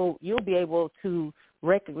then you'll be able to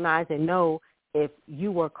recognize and know if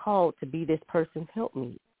you were called to be this person's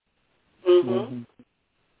helpmeet.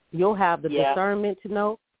 You'll have the discernment to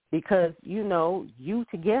know, because you know you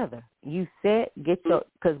together. You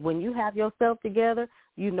because when you have yourself together,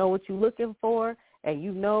 you know what you're looking for, and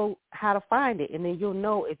you know how to find it, and then you'll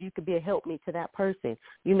know if you could be a helpmeet to that person.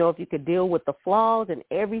 You know if you could deal with the flaws and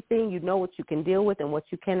everything. You know what you can deal with and what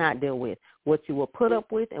you cannot deal with, what you will put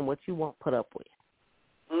up with and what you won't put up with.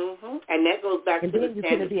 And that goes back and to then the you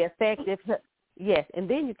can be effective. Yes, and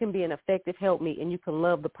then you can be an effective helpmeet, and you can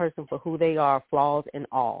love the person for who they are, flaws and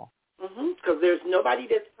all. Because there's nobody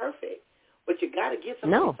that's perfect, but you got to give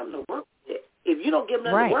somebody something to work with. If you don't give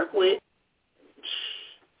them nothing to work with,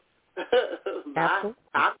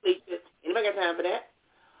 I'll speak to. Anybody got time for that?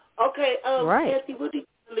 Okay, right. Kathy, what do you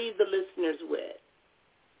leave the listeners with?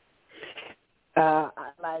 I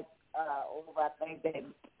like I think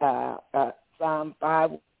that Psalm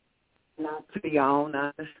 5, not to your own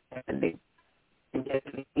understanding, and just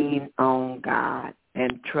lean on God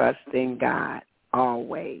and trust in God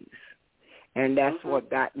always. And that's what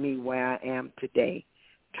got me where I am today,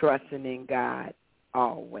 trusting in God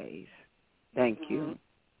always. Thank you.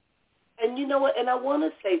 And you know what? And I want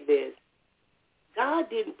to say this. God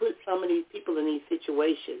didn't put some of these people in these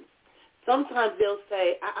situations. Sometimes they'll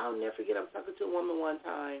say, I'll never forget, I was talking to a woman one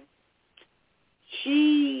time.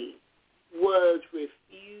 She was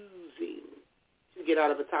refusing to get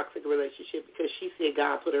out of a toxic relationship because she said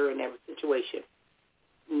God put her in that situation.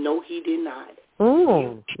 No, he did not.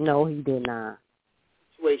 No, he did not.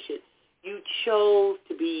 Situation. You chose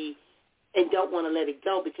to be and don't want to let it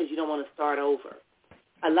go because you don't want to start over.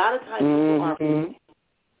 A lot of times people are afraid.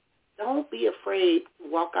 Don't be afraid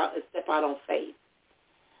to walk out and step out on faith.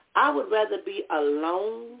 I would rather be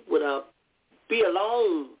alone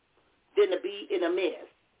than to be in a mess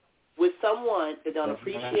with someone that don't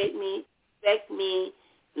appreciate me, respect me.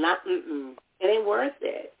 It ain't worth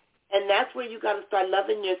it. And that's where you got to start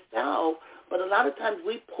loving yourself. But a lot of times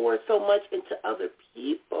we pour so much into other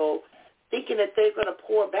people thinking that they're going to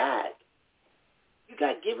pour back. You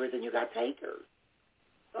got givers and you got takers.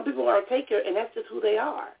 Some people are a taker, and that's just who they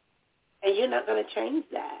are. And you're not going to change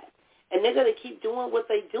that. And they're going to keep doing what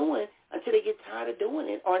they're doing until they get tired of doing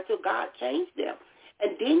it or until God changed them.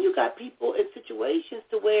 And then you got people in situations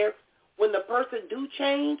to where when the person do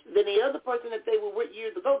change, then the other person that they were with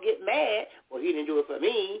years ago get mad. Well, he didn't do it for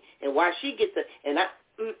me, and why she gets it? And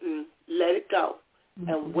let it go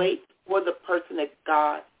and wait for the person that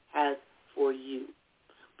God has for you,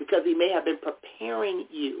 because he may have been preparing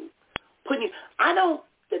you, putting you. I don't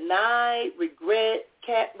deny, regret,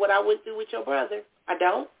 Kat, what I went through with your brother. I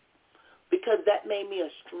don't, because that made me a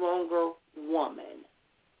stronger woman.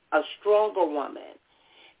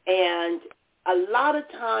 And a lot of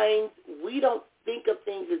times we don't think of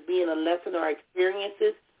things as being a lesson or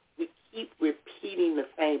experiences. We keep repeating the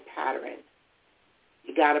same pattern.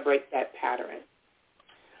 You got to break that pattern.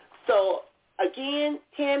 So, again,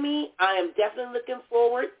 Tammy, I am definitely looking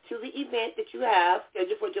forward to the event that you have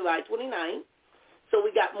scheduled for July 29th. So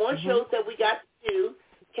we got more shows that we got to do.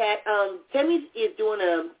 Kat, Tammy is doing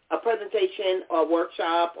a presentation or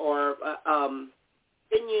workshop or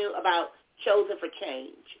venue about chosen for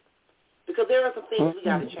change, because there are some things we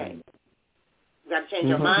got to change. We got to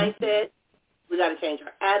change our mindset. We got to change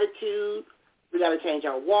our attitude. We got to change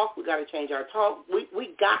our walk. We got to change our talk. We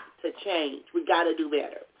got to change. We got to do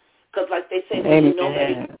better, because like they say, when you know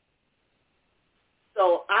better.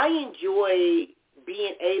 So I enjoy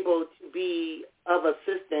being able to be of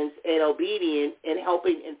assistance and obedient and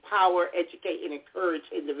helping empower, educate, and encourage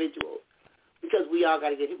individuals, because we all got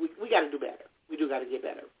to we got to do better. We do got to get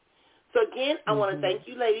better. So again, I want to thank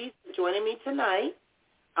you ladies for joining me tonight.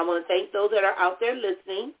 I want to thank those that are out there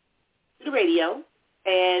listening to the radio,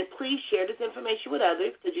 and please share this information with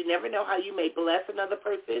others, because you never know how you may bless another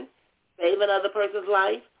person, save another person's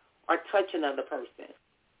life, or touch another person.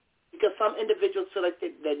 Because some individuals feel like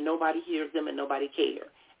that nobody hears them and nobody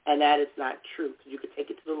cares. And that is not true, because you could take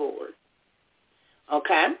it to the Lord.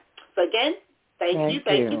 Okay? So again, thank you.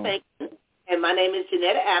 And my name is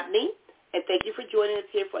Janetta Abney, and thank you for joining us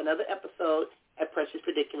here for another episode at Precious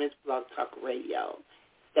Predicaments Blog Talk Radio.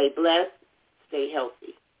 Stay blessed. Stay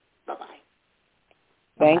healthy. Bye-bye.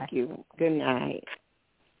 Thank you. Good night.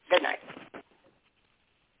 Good night.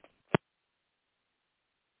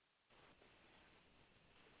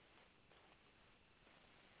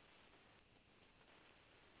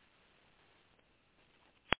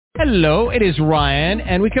 Hello, it is Ryan,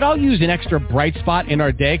 and we could all use an extra bright spot in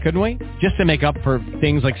our day, couldn't we? Just to make up for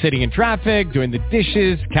things like sitting in traffic, doing the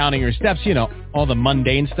dishes, counting your steps, all the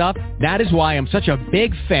mundane stuff. That is why I'm such a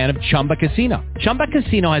big fan of Chumba Casino. Chumba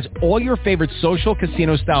Casino has all your favorite social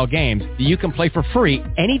casino-style games that you can play for free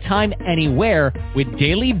anytime, anywhere, with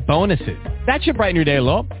daily bonuses. That should brighten your day a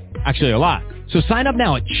little. Actually, a lot. So sign up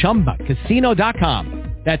now at ChumbaCasino.com.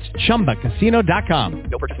 That's ChumbaCasino.com.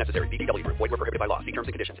 No purchase necessary. VGW Group. Void where prohibited by law. See terms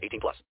and conditions. 18+.